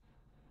War,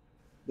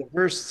 the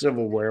first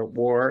Civil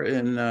War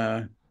in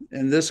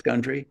this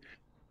country.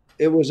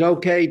 It was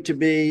okay to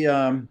be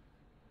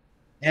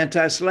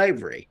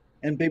anti-slavery,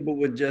 and people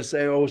would just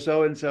say, "Oh,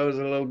 so and so is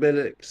a little bit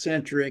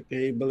eccentric.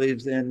 He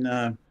believes in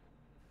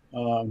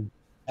um,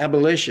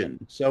 abolition."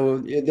 So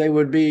they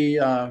would be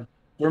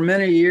for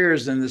many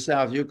years in the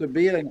South. You could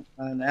be an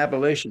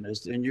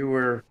abolitionist, and you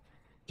were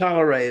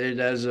tolerated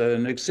as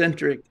an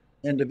eccentric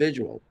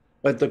individual.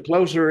 But the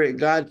closer it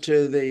got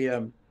to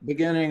the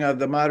beginning of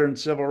the modern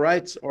civil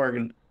rights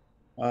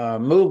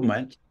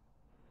movement,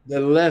 the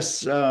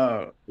less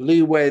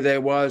leeway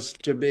there was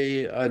to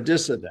be a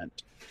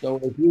dissident. So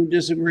if you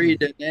Hmm.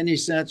 disagreed in any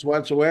sense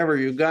whatsoever,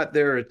 you got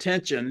their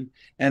attention,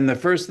 and the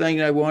first thing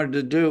they wanted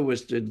to do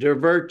was to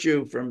divert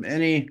you from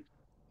any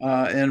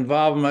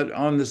involvement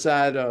on the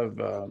side of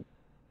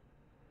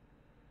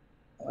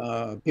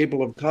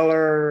people of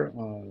color,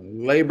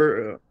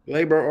 labor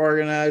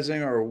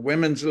organizing, or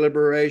women's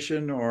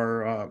liberation,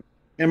 or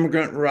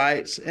immigrant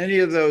rights. Any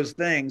of those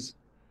things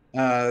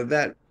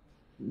that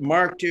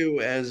marked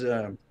you as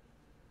a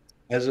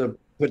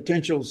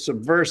potential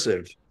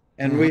subversive.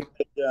 And Hmm.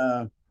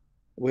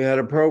 we had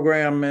a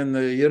program in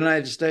the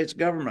United States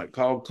government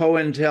called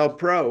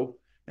COINTELPRO,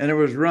 and it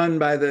was run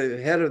by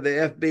the head of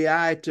the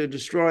FBI to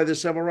destroy the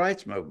civil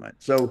rights movement.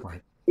 So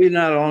Right. we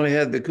not only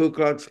had the Ku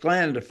Klux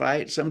Klan to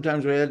fight,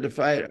 sometimes we had to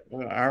fight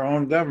our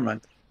own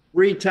government.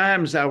 Three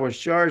times I was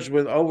charged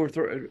with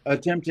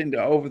attempting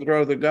to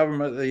overthrow the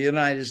government of the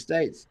United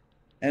States.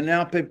 And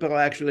now people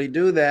actually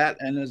do that,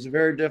 and it's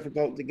very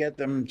difficult to get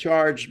them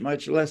charged,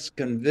 much less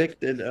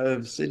convicted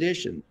of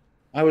sedition.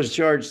 I was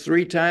charged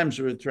three times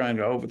with trying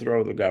to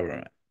overthrow the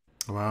government.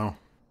 Wow.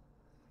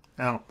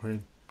 Out.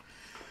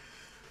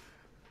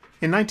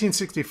 In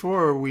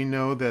 1964, we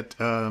know that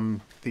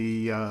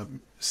the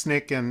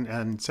SNCC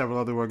and several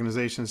other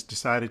organizations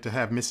decided to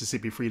have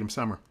Mississippi Freedom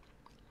Summer.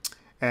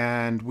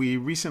 And we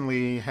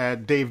recently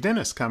had Dave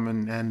Dennis come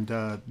and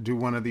do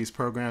one of these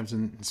programs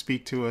and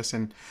speak to us,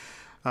 and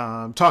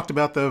talked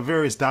about the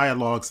various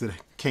dialogues that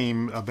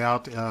came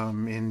about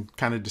in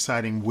kind of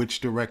deciding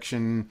which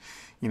direction,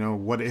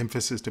 what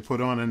emphasis to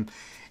put on. And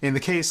in the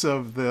case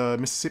of the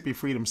Mississippi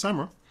Freedom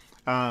Summer,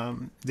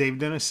 Dave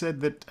Dennis said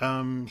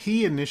that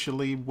he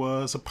initially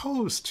was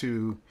opposed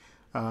to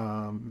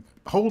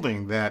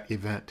holding that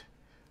event,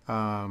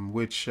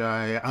 which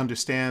I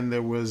understand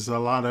there was a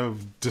lot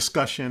of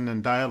discussion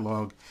and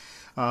dialogue.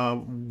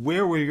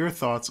 Where were your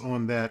thoughts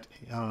on that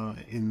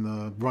in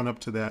the run up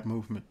to that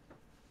movement?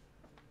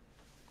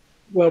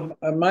 Well,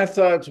 my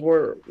thoughts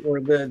were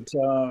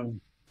that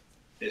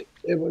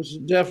it was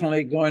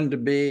definitely going to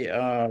be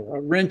a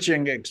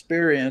wrenching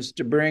experience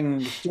to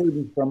bring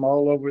students from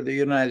all over the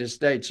United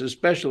States,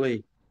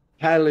 especially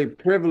highly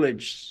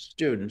privileged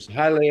students,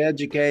 highly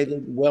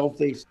educated,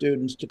 wealthy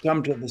students, to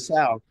come to the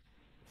South,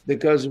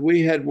 because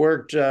we had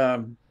worked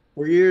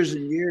for years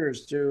and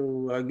years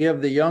to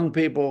give the young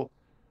people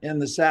in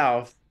the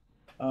South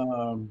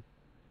um,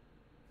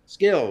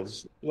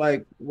 skills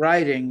like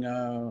writing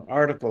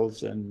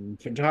articles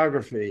and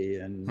photography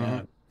and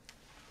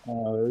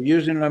Mm-hmm.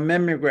 using a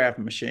mimeograph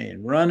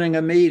machine, running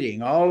a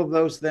meeting, all of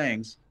those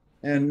things.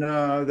 And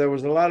there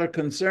was a lot of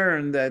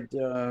concern that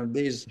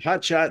these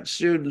hotshot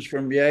students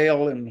from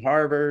Yale and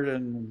Harvard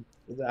and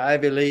the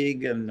Ivy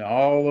League and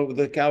all over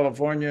the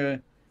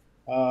California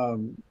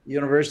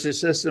university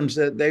systems,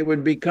 that they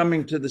would be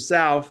coming to the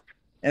South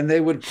and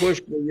they would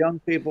push the young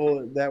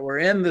people that were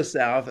in the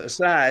South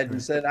aside and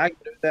Right. said, "I can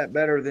do that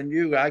better than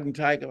you. I can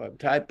type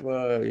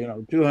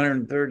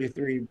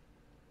 233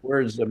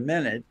 words a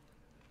minute,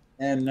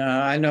 and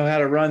I know how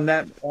to run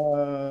that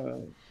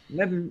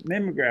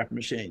mimeograph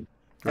machine."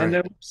 And Right.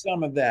 there was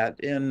some of that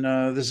in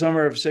the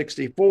summer of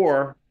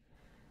 '64.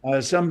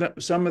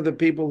 Some of the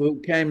people who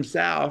came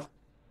south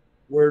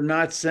were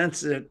not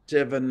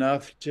sensitive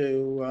enough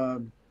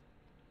to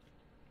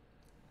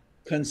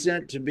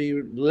consent to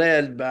be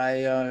led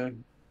by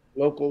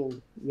local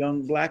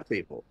young Black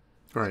people.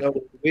 Right. So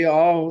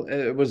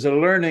it was a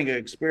learning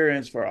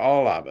experience for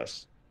all of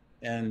us.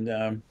 And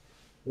it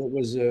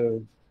was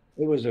a,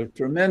 it was a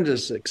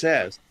tremendous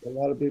success. A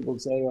lot of people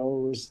say,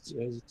 oh, it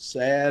was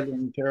sad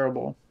and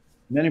terrible.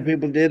 Many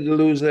people did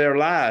lose their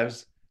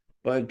lives,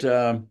 but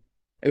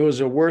it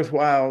was a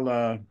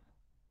worthwhile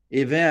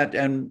event.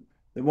 And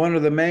one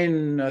of the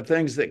main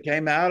things that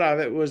came out of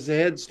it was the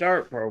Head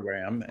Start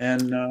program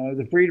and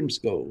the Freedom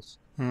Schools,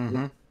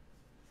 Mm-hmm.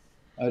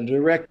 a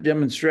direct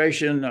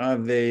demonstration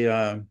of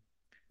the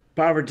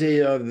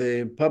poverty of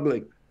the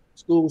public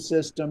school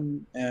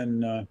system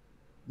and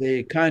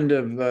the kind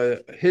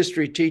of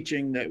history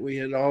teaching that we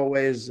had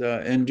always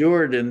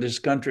endured in this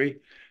country,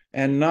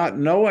 and not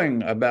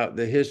knowing about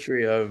the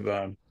history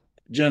of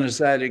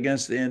genocide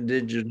against the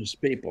indigenous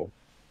people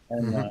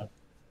and Mm-hmm.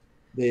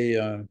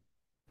 the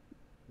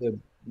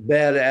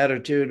bad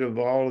attitude of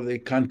all of the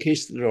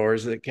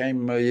conquistadors that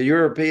came,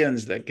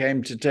 Europeans that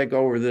came to take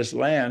over this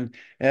land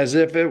as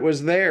if it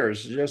was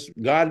theirs, just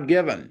God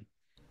given.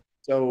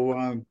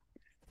 So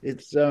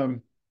it's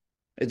um,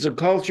 it's a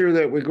culture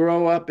that we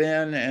grow up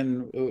in,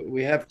 and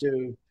we have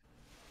to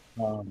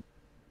um,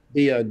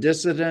 be a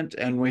dissident,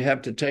 and we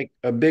have to take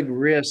a big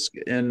risk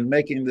in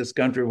making this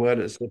country what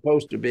it's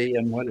supposed to be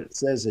and what it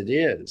says it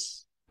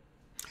is.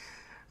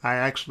 I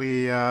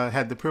actually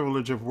had the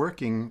privilege of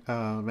working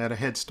at a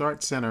Head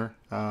Start center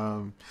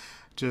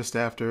just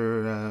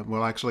after,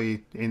 well,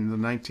 actually in the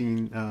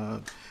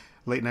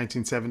late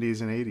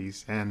 1970s and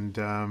 80s,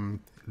 and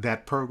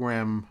that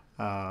program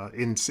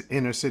in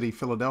inner city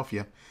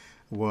Philadelphia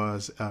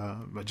was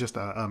just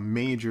a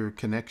major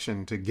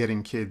connection to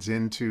getting kids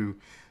into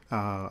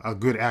a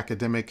good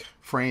academic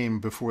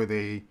frame before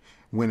they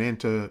went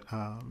into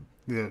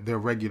their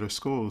regular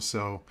schools.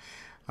 So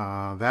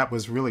that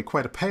was really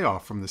quite a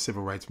payoff from the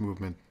civil rights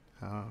movement.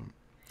 Um,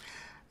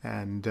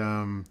 and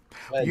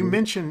you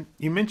mentioned.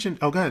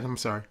 Oh, go ahead. I'm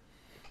sorry.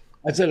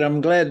 I said,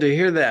 I'm glad to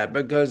hear that,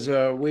 because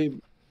we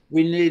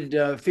need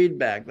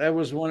feedback. That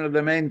was one of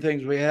the main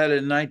things we had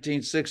in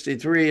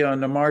 1963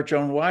 on the March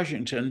on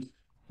Washington.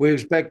 We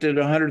expected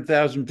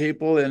 100,000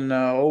 people, and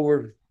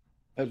over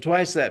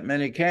twice that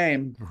many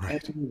came.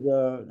 And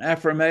Right.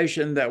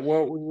 affirmation that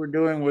what we were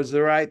doing was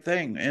the right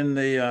thing in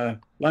the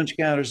lunch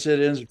counter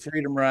sit-ins,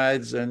 freedom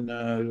rides, and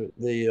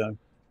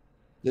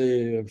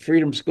the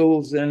freedom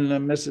schools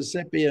in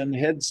Mississippi and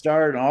Head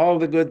Start and all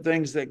the good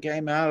things that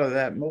came out of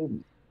that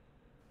movement.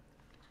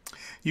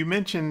 You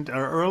mentioned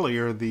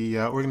earlier the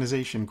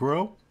organization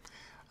Grow.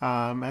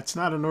 That's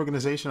not an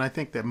organization I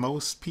think that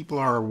most people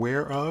are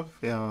aware of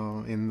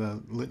in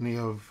the litany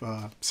of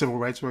civil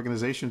rights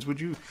organizations.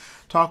 Would you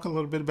talk a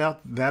little bit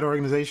about that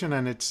organization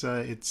and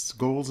its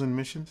goals and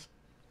missions?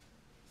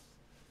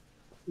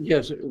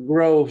 Yes,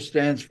 GROW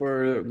stands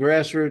for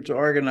Grassroots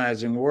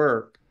Organizing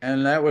Work,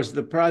 and that was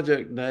the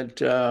project that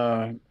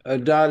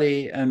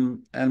Dottie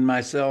and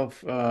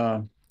myself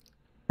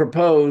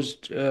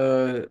proposed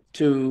to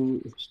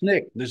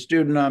SNCC, the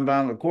Student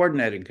Nonviolent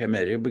Coordinating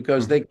Committee,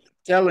 because Mhm. they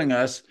kept telling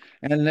us,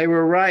 and they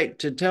were right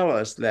to tell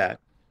us that.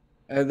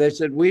 They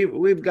said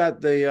we've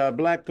got the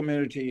black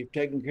community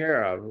taken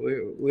care of.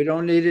 We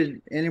don't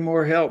need any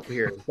more help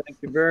here. Thank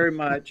you very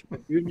much,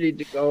 but you need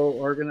to go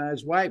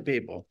organize white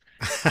people.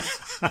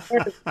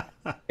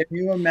 Can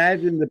you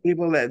imagine the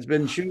people that's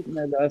been shooting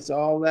at us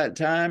all that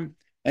time?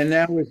 And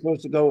now we're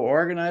supposed to go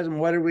organize them.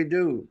 What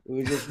do?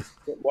 We just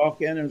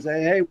walk in and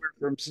say, "Hey, we're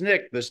from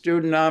SNCC, the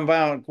Student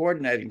Nonviolent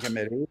Coordinating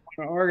Committee. We want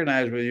to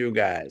organize with you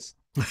guys."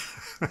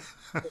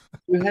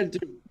 You had to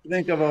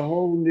think of a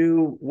whole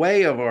new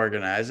way of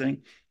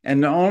organizing.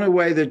 And the only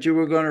way that you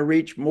were going to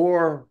reach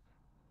more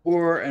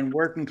poor and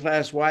working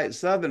class white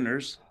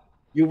Southerners,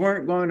 you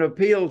weren't going to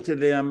appeal to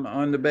them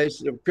on the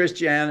basis of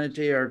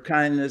Christianity or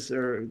kindness,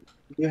 or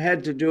you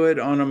had to do it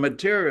on a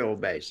material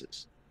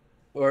basis.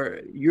 For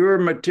your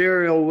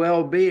material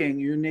well being,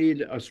 you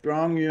need a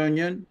strong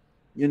union,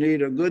 you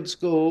need a good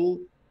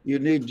school, you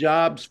need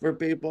jobs for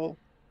people,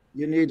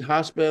 you need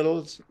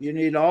hospitals, you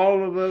need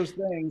all of those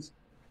things.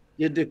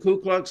 Did the Ku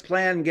Klux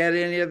Klan get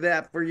any of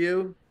that for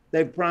you?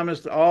 They've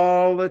promised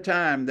all the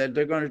time that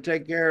they're going to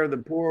take care of the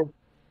poor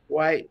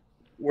white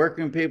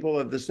working people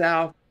of the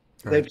South.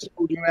 Right. They've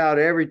sold you out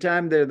every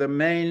time. They're the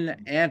main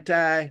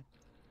anti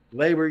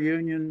labor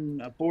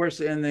union force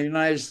in the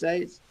United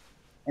States.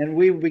 And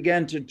we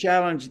began to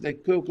challenge the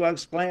Ku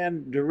Klux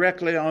Klan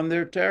directly on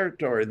their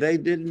territory. They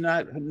did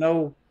not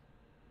know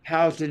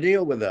how to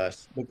deal with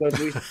us because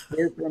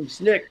we're from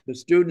SNCC, the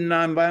Student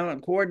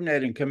Nonviolent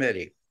Coordinating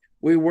Committee.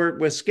 We work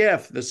with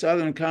SCIF, the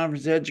Southern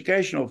Conference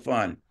Educational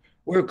Fund.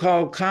 We're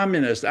called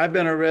communists. I've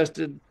been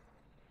arrested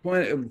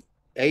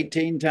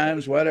 18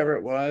 times, whatever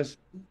it was,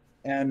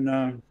 and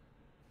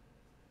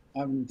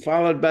I'm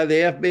followed by the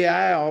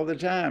FBI all the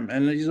time.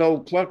 And these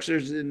old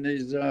Kluxers in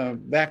these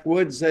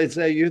backwoods, they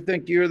say, "You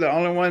think you're the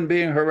only one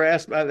being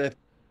harassed by the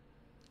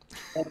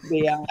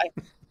FBI?"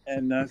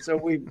 And so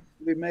we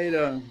made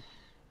a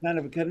kind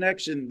of a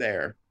connection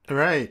there.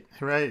 Right.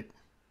 Right.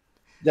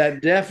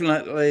 That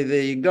definitely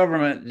the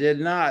government did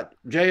not,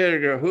 J.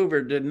 Edgar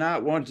Hoover did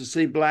not want to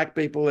see black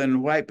people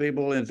and white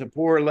people at the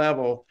poor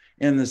level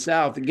in the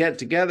South get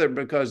together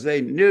because they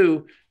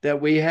knew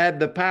that we had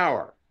the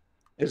power.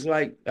 It's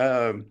like,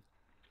 I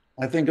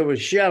think it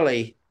was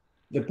Shelley,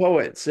 the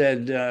poet,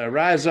 said,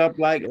 "Rise up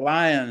like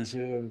lions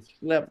who have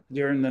slept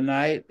during the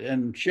night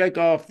and shake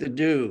off the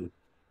dew.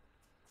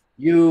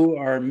 You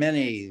are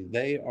many,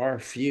 they are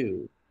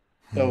few."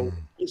 So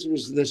this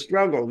was the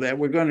struggle that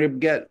we're going to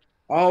get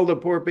all the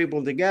poor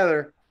people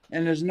together,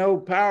 and there's no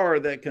power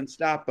that can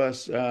stop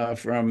us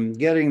from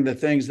getting the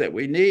things that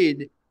we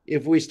need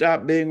if we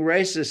stop being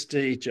racist to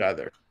each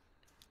other.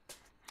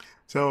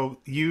 So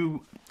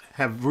you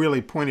have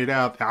really pointed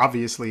out,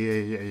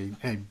 obviously,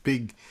 a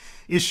big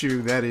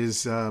issue that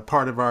is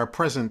part of our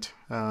present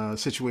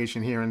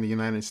situation here in the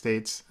United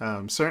States.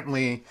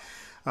 Certainly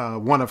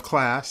one of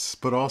class,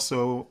 but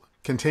also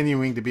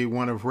continuing to be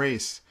one of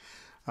race.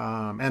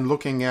 And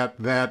looking at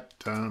that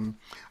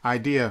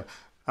idea,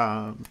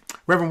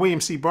 Reverend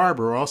William C.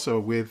 Barber also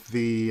with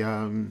the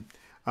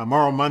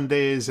Moral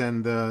Mondays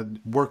and the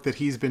work that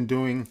he's been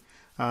doing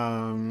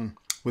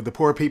with the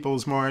Poor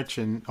People's March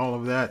and all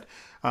of that.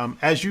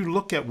 As you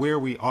look at where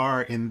we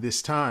are in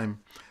this time,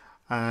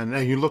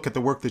 and you look at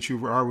the work that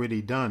you've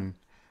already done,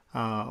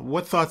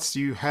 what thoughts do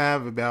you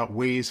have about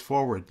ways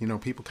forward? You know,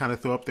 people kind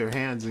of throw up their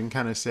hands and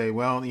kind of say,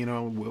 well, you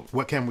know,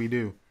 what can we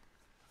do?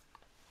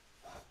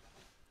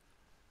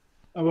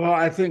 Well,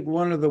 I think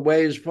one of the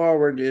ways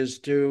forward is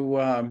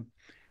to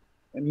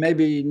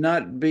maybe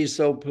not be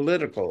so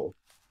political.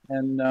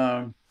 And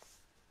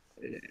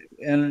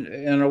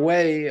in a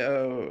way,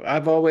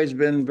 I've always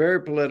been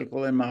very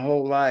political in my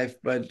whole life,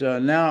 but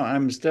now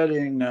I'm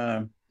studying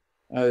a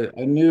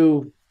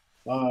new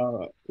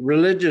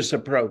religious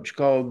approach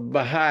called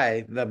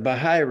Baha'i, the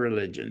Baha'i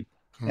religion.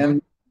 Hmm.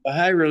 And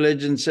Baha'i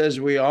religion says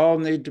we all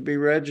need to be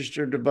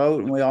registered to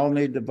vote and we all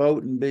need to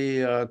vote and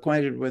be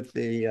acquainted with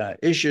the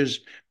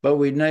issues, but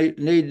we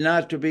need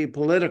not to be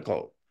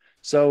political.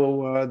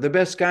 So the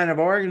best kind of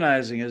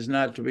organizing is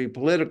not to be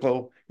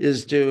political,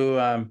 is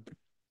to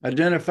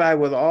identify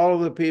with all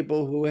the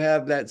people who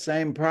have that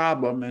same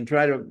problem and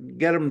try to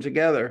get them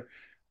together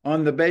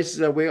on the basis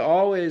that we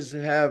always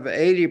have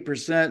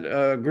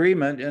 80%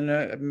 agreement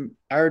and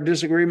our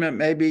disagreement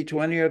may be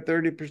 20 or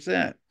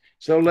 30%.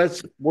 So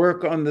let's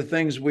work on the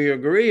things we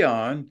agree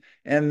on,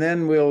 and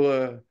then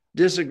we'll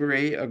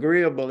disagree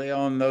agreeably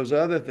on those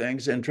other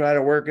things and try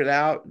to work it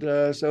out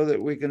so that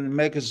we can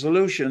make a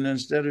solution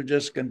instead of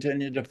just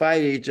continue to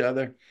fight each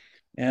other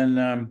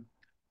and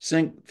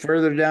sink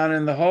further down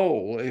in the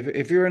hole.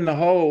 If you're in the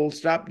hole,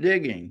 stop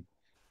digging,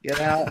 get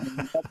out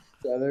and help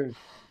each other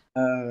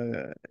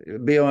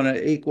be on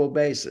an equal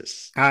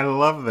basis. I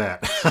love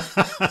that.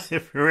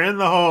 If you're in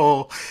the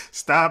hole,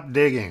 stop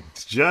digging.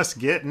 It's just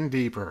getting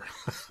deeper.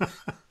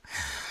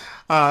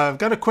 I've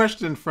got a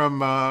question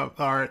from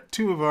our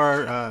two of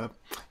our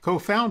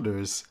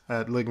co-founders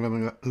at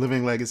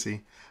Living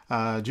Legacy.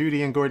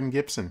 Judy and Gordon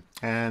Gibson.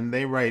 And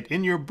they write,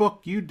 in your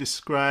book, you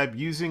describe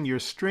using your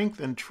strength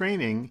and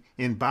training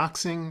in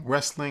boxing,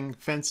 wrestling,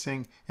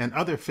 fencing, and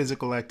other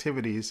physical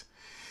activities,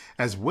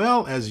 as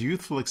well as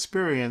youthful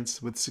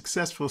experience with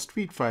successful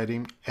street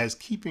fighting, as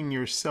keeping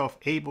yourself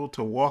able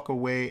to walk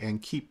away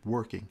and keep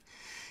working.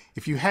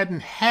 If you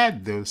hadn't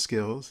had those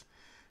skills,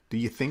 do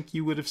you think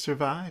you would have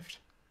survived?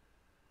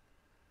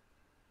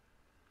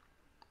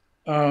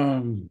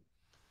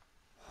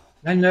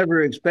 I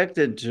never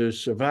expected to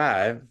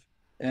survive,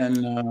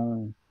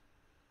 and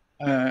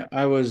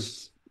I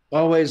was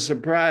always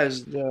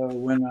surprised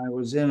when I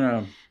was in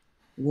a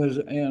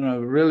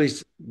really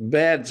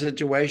bad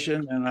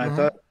situation, and I Mm-hmm.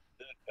 thought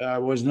I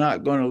was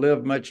not going to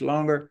live much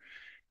longer.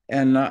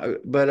 And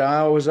but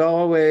I was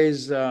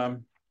always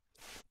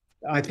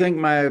I think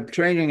my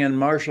training in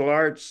martial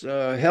arts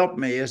helped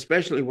me,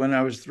 especially when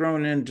I was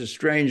thrown into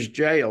strange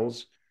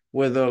jails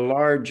with a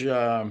large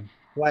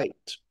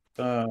white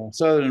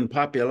Southern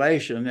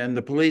population, and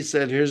the police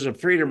said, "Here's a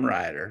freedom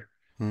rider."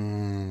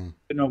 Mm.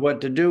 You know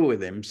what to do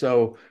with him,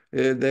 so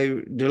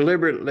they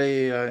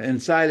deliberately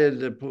incited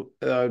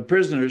the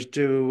prisoners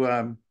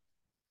to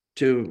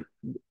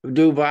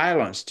do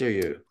violence to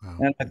you.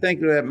 Wow. And I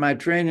think that my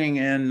training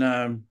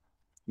in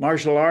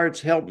martial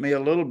arts helped me a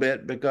little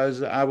bit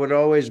because I would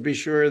always be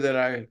sure that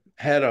I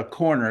had a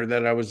corner,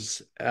 that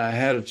I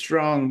had a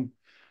strong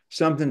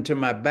something to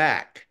my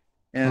back.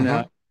 And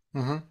Mm-hmm.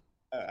 Mm-hmm.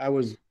 I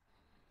was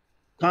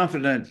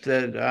confident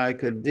that I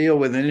could deal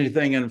with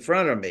anything in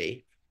front of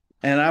me.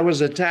 And I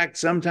was attacked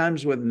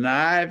sometimes with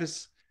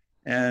knives,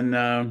 and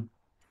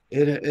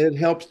it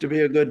helps to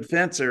be a good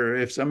fencer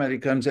if somebody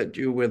comes at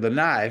you with a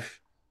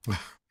knife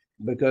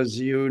because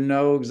you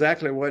know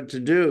exactly what to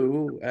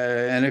do.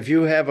 And if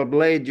you have a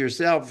blade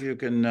yourself, you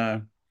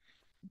can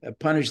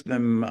punish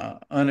them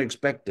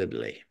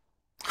unexpectedly.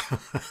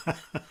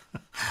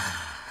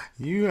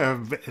 You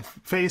have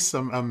faced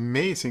some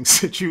amazing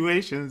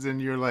situations in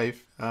your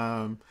life.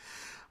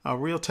 A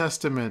real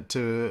testament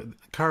to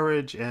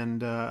courage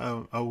and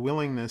a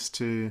willingness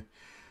to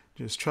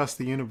just trust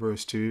the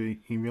universe to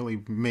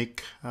really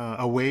make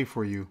a way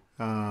for you.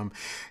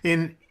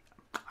 In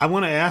I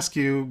want to ask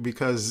you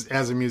because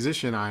as a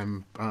musician,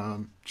 I'm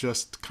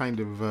just kind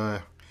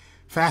of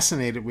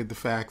fascinated with the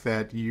fact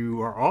that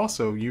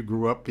you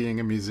grew up being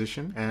a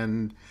musician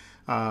and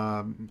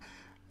um,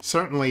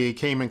 certainly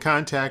came in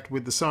contact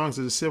with the songs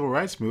of the civil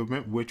rights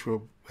movement, which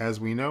were, as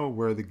we know,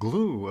 were the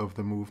glue of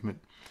the movement.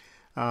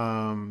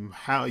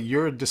 How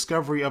your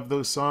discovery of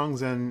those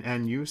songs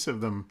and use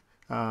of them.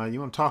 You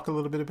want to talk a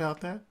little bit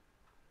about that?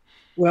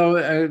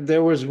 Well,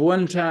 there was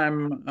one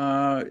time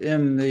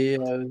in the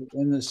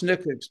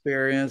SNCC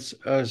experience,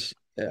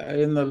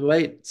 in the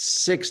late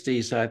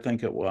 '60s, I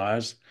think it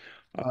was.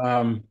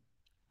 Um,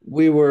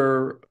 we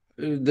were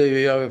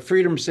the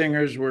Freedom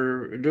Singers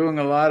were doing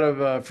a lot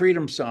of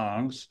freedom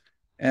songs,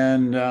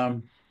 and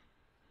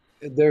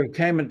there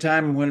came a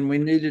time when we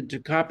needed to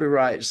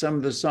copyright some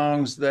of the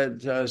songs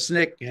that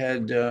SNCC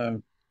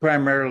had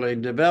primarily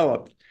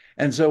developed.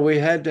 And so we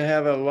had to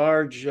have a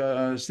large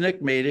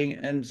SNCC meeting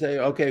and say,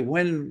 okay,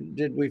 when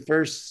did we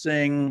first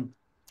sing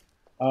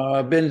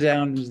Been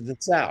Down to the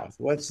South?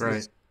 What's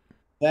Right.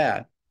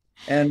 that?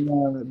 And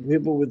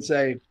people would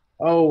say,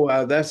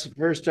 "Oh, that's the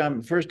first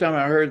time. First time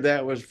I heard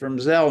that was from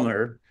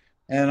Zellner,"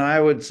 and I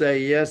would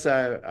say, "Yes,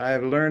 I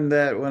learned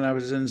that when I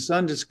was in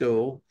Sunday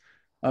school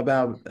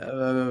about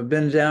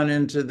been down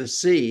into the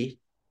sea,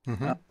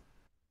 Mm-hmm. uh,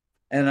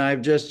 and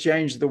I've just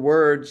changed the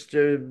words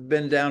to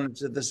been down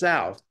into the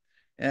South."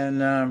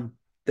 And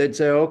they'd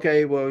say,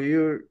 "Okay, well,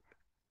 you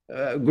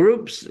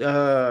groups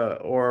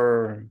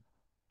or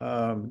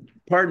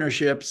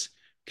partnerships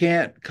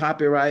can't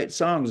copyright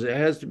songs. It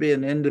has to be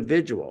an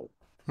individual."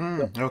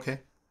 So Okay.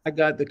 I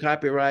got the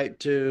copyright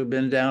to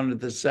Been Down to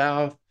the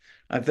South.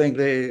 I think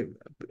they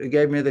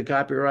gave me the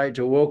copyright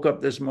to Woke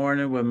Up This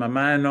Morning with My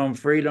Mind on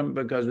Freedom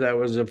because that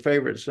was a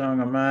favorite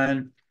song of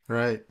mine.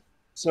 Right.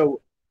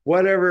 So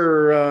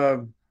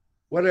whatever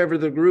whatever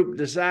the group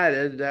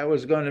decided, that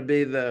was going to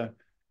be the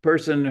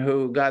person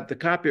who got the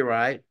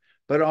copyright.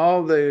 But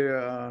all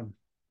the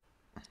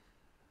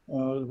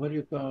what do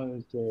you call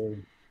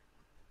it?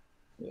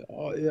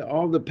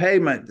 All the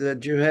payment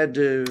that you had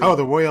Oh, to,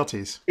 the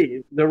royalties.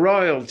 the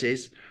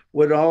royalties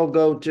would all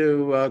go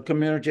to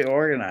community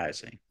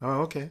organizing.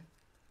 Oh, okay.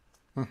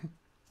 Mhm.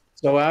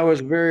 So I was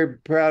very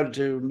proud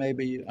to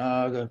maybe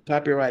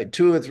copyright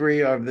two or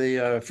three of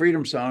the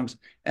freedom songs,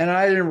 and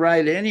I didn't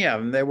write any of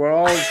them. They were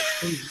all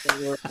things that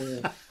were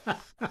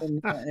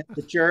in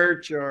the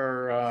church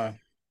or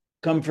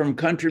come from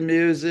country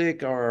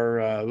music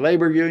or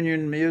labor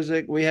union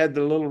music. We had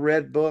the little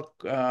red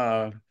book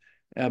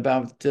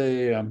about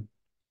the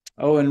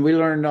oh, and we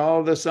learned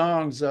all the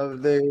songs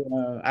of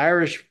the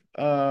Irish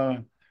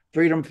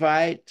freedom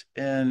fight,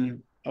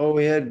 and oh,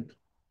 we had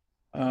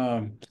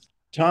um,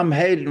 Tom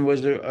Hayden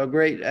was a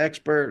great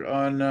expert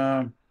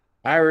on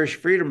Irish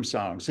freedom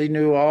songs. He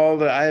knew all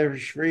the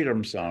Irish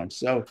freedom songs.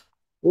 So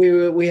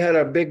we had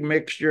a big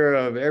mixture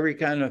of every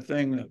kind of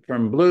thing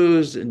from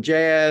blues and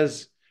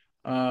jazz.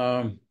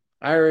 Um,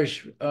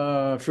 Irish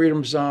um,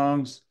 freedom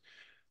songs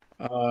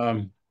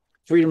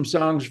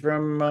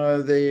from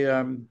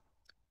the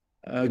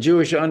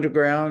Jewish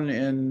underground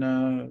in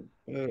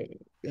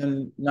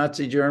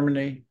Nazi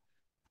Germany,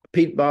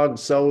 Pete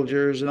Boggs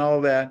soldiers and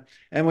all that.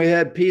 And we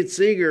had Pete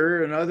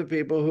Seeger and other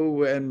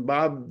people and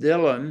Bob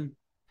Dylan,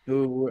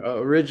 who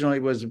originally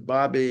was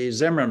Bobby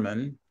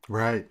Zimmerman.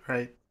 Right,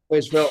 right.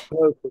 Always felt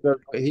close because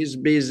he's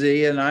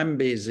BZ and I'm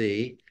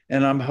BZ.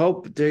 And I'm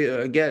hope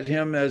to get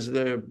him as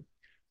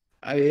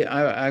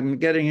I'm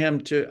getting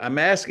him to, I'm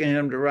asking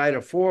him to write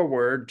a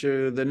foreword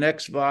to the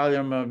next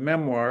volume of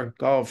memoir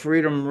called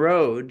Freedom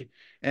Road.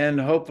 And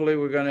hopefully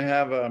we're going to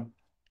have a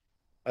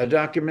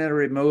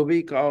documentary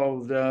movie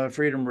called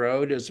Freedom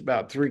Road. It's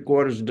about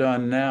three-quarters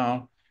done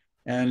now,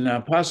 and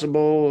a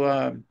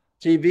possible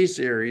TV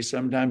series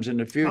sometimes in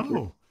the future.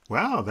 Oh,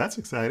 wow, that's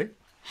exciting.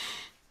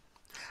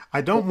 I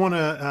don't want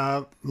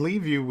to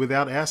leave you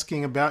without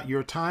asking about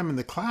your time in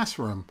the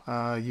classroom.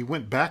 You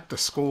went back to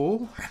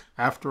school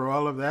after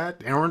all of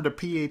that, earned a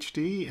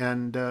PhD,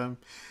 and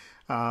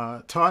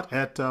taught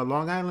at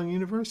Long Island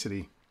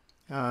University.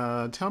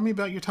 Tell me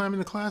about your time in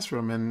the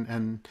classroom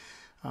and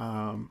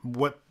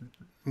what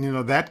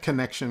that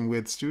connection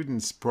with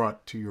students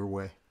brought to your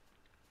way.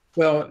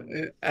 Well,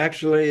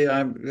 actually,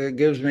 it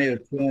gives me a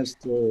chance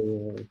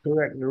to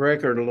correct the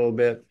record a little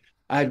bit.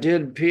 I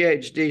did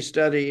PhD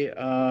study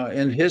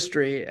in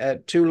history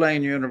at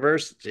Tulane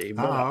University,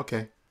 Ah,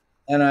 okay.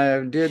 and I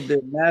did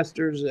the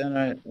master's and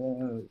I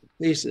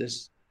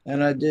thesis,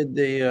 and I did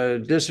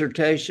the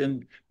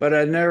dissertation, but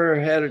I never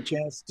had a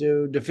chance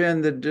to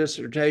defend the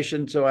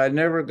dissertation, so I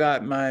never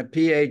got my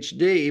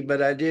PhD,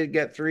 but I did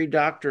get three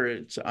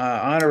doctorates,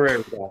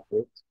 honorary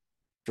doctorates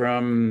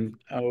from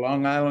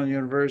Long Island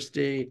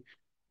University,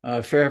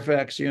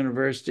 Fairfax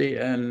University,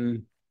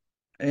 and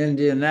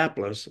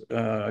Indianapolis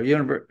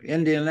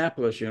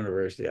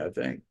University, I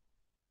think.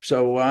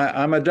 So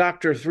I'm a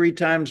doctor three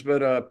times,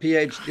 but a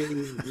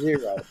PhD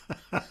zero.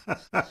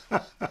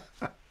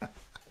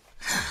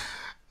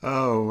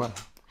 Oh, wow.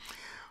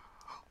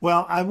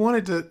 Well, I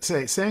wanted to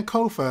say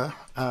Sankofa,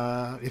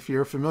 if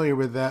you're familiar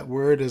with that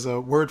word, is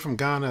a word from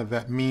Ghana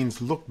that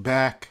means look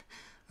back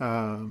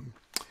um,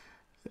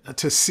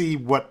 to see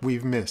what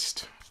we've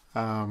missed,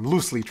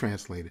 loosely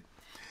translated.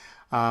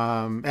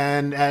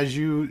 And as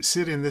you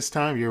sit in this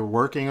time, you're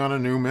working on a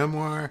new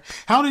memoir.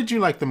 How did you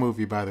like the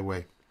movie, by the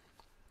way?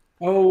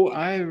 Oh,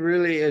 I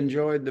really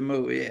enjoyed the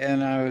movie,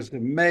 and I was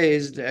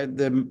amazed at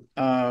the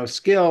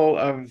skill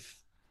of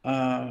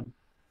uh,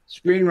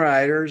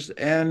 screenwriters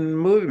and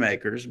movie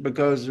makers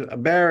because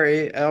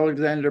Barry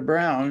Alexander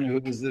Brown, who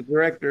was the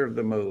director of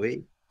the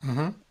movie,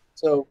 Hmm.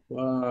 so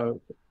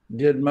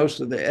did most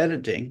of the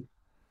editing.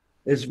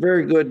 It's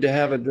very good to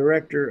have a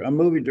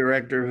movie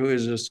director who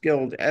is a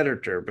skilled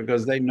editor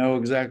because they know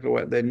exactly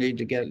what they need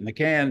to get in the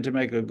can to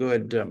make a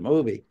good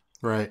movie.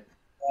 Right.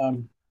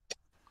 Um,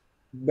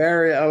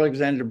 Barry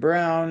Alexander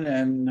Brown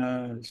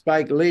and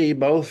Spike Lee,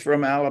 both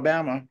from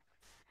Alabama,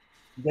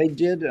 they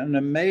did an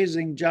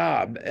amazing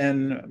job.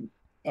 And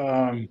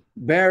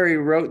Barry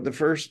wrote the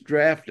first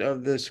draft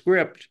of the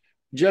script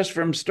just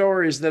from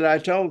stories that I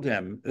told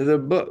him. The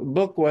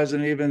book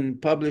wasn't even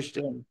published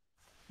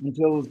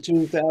until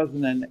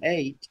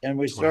 2008, and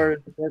we Wow.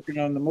 started working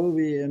on the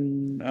movie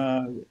in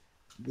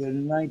the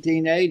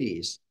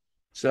 1980s.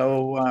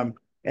 So,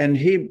 and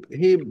he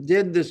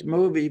did this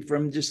movie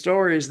from the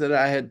stories that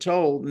I had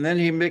told, and then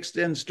he mixed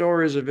in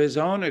stories of his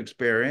own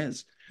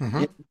experience in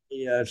Hmm.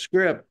 the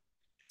script.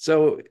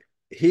 So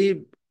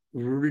he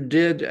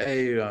did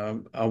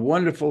a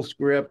wonderful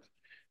script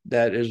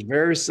that is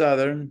very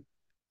Southern.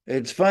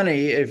 It's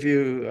funny if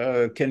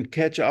you can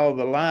catch all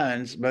the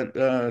lines,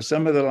 but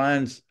some of the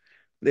lines,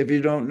 if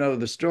you don't know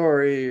the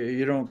story,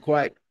 you don't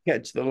quite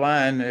catch the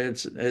line.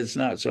 It's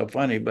not so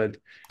funny, but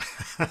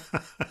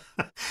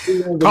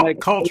we wanted to make a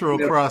Cultural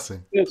movie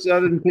crossing. of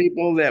Southern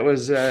people that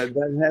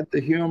had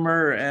the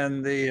humor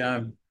and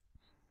the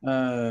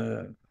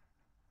uh,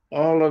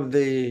 all of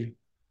the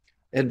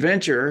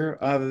adventure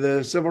of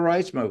the civil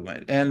rights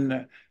movement.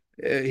 And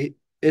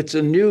it's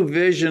a new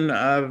vision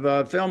of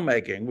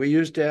filmmaking. We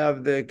used to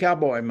have the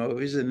cowboy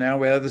movies, and now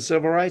we have the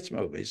civil rights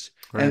movies.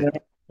 And Right.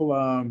 they're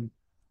all,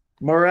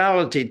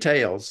 morality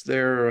tales.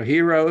 They're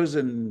heroes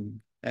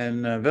and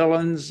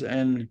villains,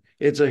 and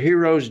it's a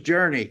hero's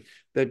journey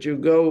that you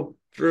go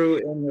through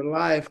in your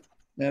life.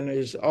 And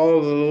there's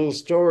all the little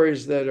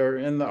stories that are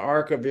in the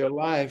arc of your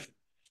life.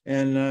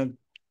 And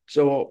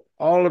so,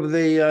 all of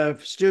the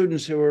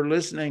students who are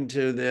listening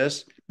to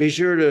this, be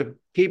sure to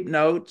keep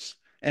notes.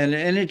 And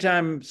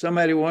anytime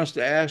somebody wants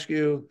to ask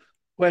you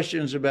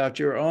questions about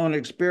your own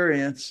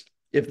experience,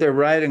 if they're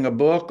writing a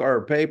book or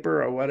a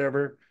paper or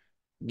whatever,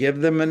 give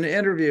them an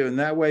interview. And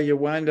that way you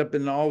wind up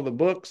in all the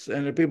books.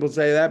 And if people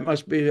say, that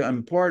must be an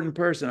important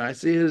person, I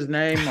see his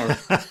name, or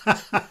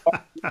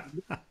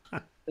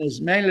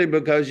it's mainly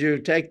because you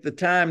take the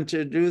time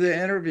to do the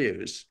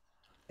interviews.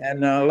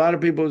 And a lot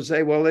of people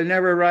say, well, they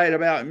never write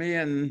about me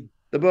in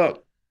the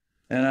book.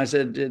 And I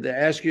said, did they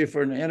ask you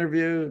for an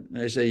interview?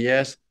 And they say,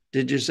 yes.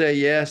 Did you say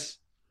yes?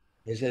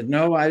 They said,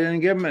 no, I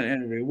didn't give him an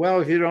interview.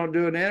 Well, if you don't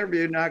do an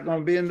interview, you're not going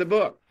to be in the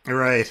book.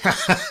 Right.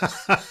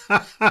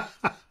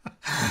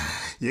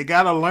 You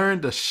got to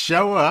learn to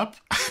show up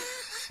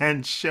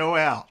and show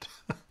out.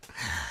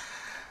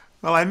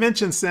 Well, I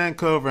mentioned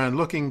Sankofa, and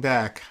looking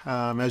back,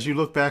 as you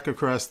look back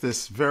across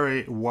this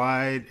very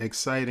wide,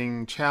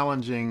 exciting,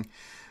 challenging,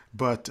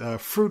 but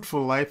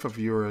fruitful life of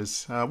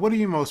yours, what are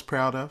you most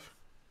proud of?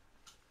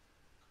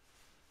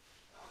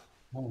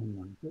 Oh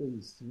my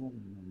goodness, what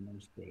am I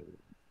most proud of?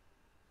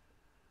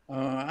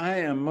 I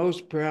am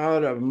most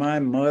proud of my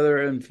mother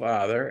and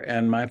father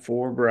and my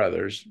four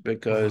brothers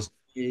Wow. because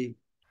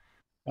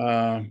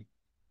uh,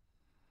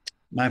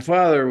 my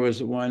father was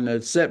the one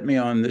that set me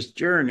on this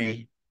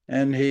journey,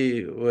 and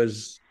he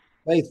was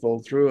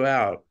faithful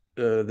throughout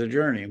the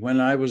journey. When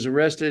I was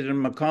arrested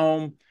in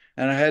Macomb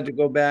and I had to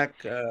go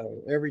back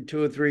every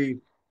 2 or 3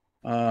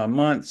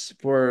 months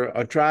for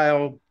a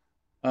trial,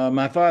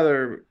 my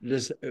father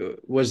just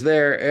was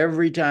there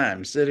every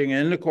time, sitting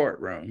in the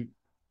courtroom,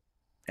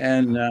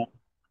 and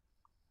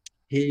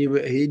he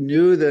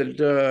knew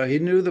that he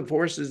knew the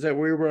forces that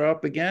we were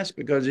up against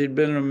because he'd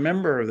been a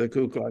member of the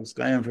Ku Klux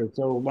Klan for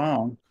so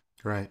long.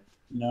 Right.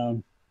 You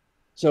know,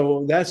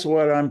 so that's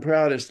what I'm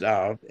proudest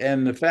of.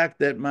 And the fact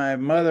that my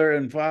mother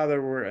and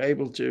father were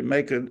able to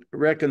make a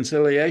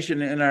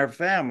reconciliation in our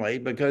family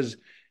because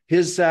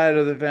his side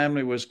of the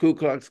family was Ku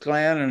Klux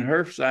Klan and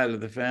her side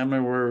of the family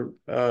were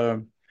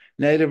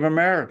Native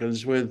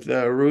Americans with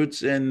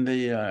roots in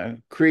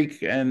the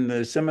Creek and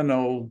the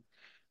Seminole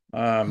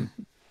um,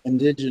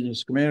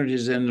 indigenous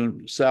communities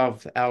in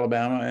South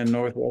Alabama and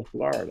Northwest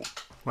Florida.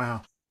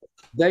 Wow.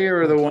 They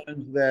are the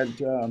ones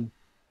that,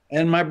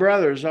 and my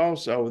brothers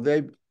also,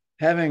 they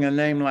having a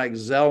name like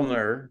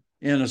Zellner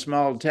in a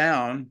small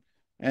town,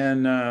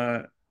 and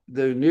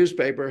the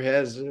newspaper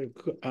has an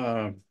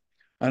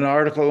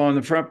article on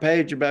the front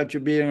page about you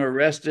being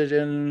arrested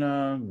in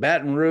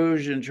Baton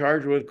Rouge and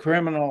charged with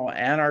criminal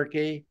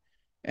anarchy.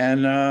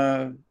 And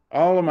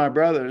all of my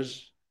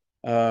brothers,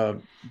 uh,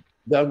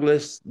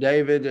 Douglas,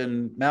 David,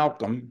 and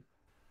Malcolm,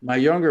 my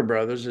younger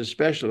brothers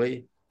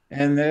especially,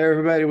 and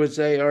everybody would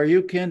say, "Are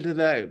you kin to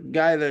that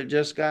guy that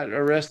just got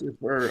arrested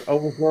for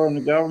overthrowing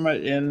the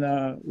government in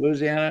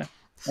Louisiana?"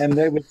 And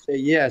they would say,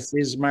 "Yes,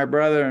 he's my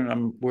brother,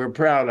 and we're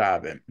proud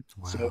of him."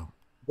 So Wow.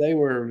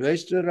 they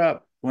stood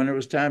up when it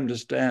was time to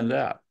stand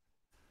up.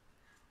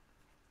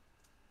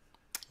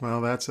 Well,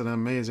 that's an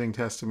amazing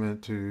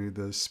testament to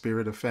the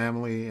spirit of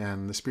family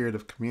and the spirit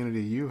of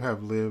community. You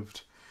have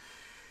lived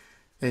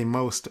a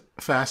most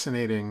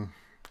fascinating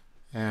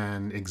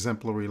and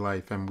exemplary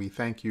life, and we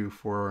thank you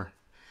for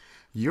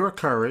your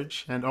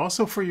courage and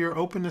also for your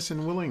openness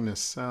and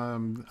willingness.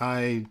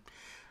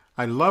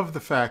 I love the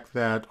fact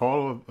that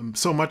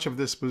so much of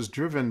this was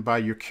driven by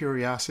your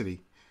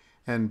curiosity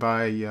and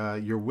by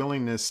your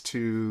willingness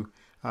to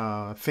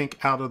think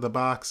out of the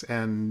box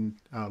and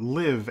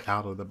live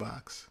out of the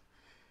box.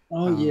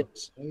 Oh Uh,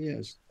 yes, oh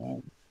yes.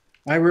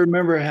 I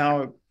remember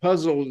how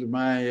puzzled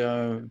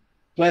my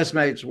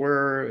classmates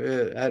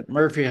were at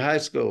Murphy High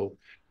School,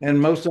 and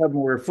most of them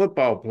were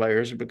football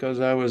players because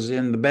I was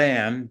in the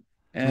band,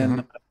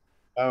 and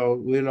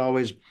mhm. we'd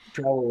always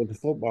travel with the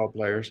football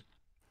players.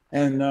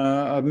 And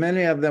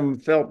many of them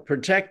felt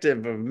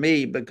protective of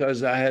me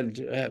because I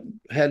had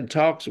had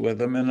talks with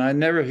them, and I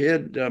never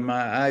hid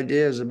my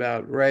ideas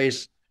about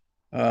race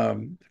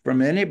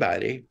from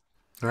anybody.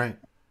 Right.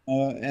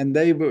 And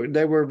they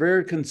were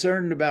very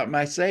concerned about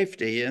my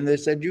safety, and they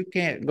said you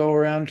can't go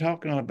around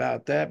talking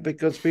about that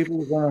because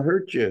people are going to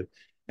hurt you.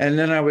 And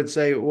then I would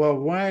say, well,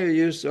 why are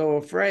you so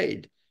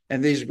afraid?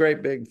 And these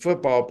great big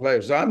football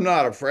players, I'm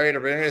not afraid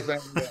of anything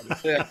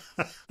but this.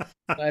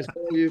 I said,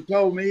 well, you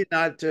told me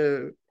not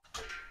to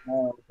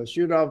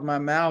shoot off my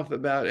mouth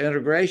about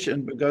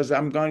integration because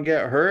I'm going to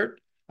get hurt.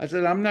 I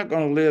said, I'm not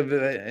going to live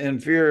in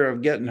fear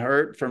of getting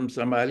hurt from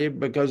somebody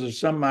because of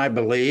something I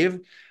believe.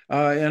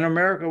 In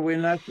America, we're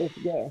not supposed to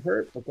get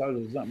hurt because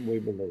of something we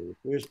believe.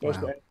 We're supposed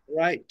to Wow. have the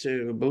right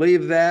to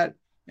believe that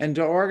and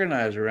to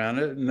organize around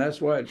it. And that's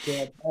what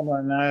Pamela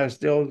and I are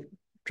still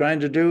trying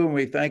to do. And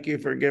we thank you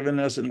for giving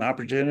us an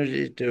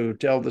opportunity to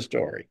tell the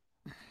story.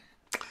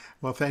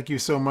 Well, thank you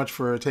so much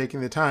for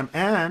taking the time.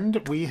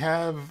 And we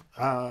have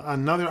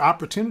another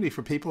opportunity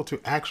for people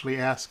to actually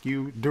ask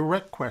you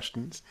direct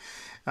questions.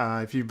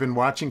 If you've been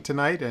watching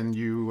tonight and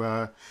you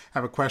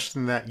have a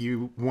question that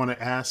you want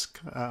to ask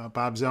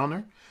Bob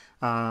Zellner,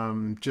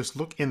 just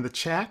look in the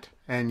chat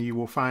and you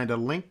will find a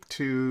link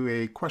to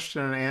a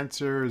question and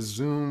answer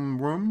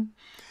Zoom room.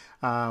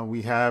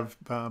 We have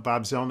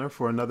Bob Zellner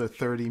for another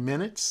 30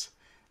 minutes,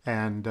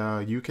 and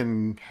you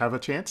can have a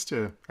chance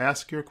to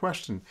ask your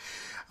question.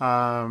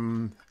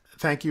 Um,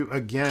 Thank you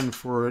again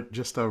for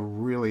just a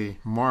really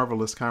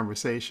marvelous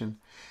conversation.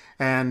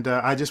 And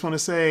I just want to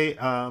say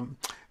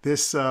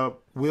this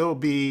will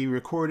be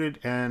recorded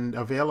and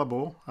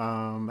available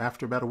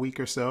after about a week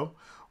or so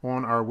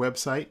on our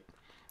website,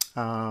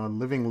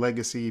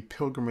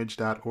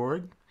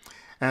 livinglegacypilgrimage.org.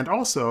 And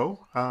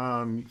also,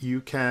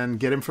 you can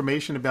get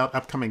information about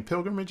upcoming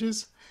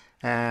pilgrimages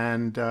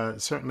And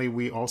certainly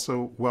we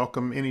also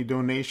welcome any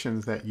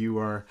donations that you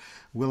are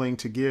willing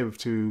to give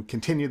to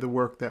continue the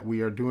work that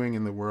we are doing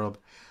in the world,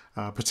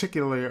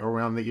 particularly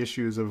around the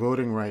issues of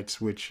voting rights,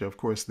 which of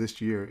course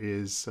this year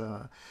is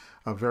a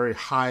very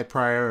high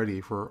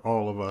priority for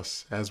all of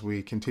us as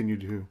we continue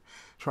to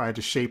try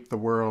to shape the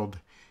world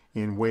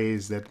in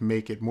ways that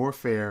make it more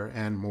fair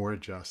and more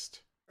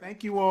just.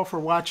 Thank you all for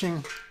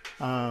watching.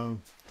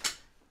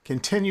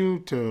 Continue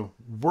to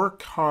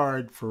work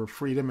hard for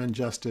freedom and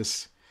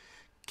justice.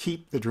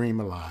 Keep the dream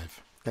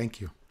alive. Thank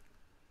you.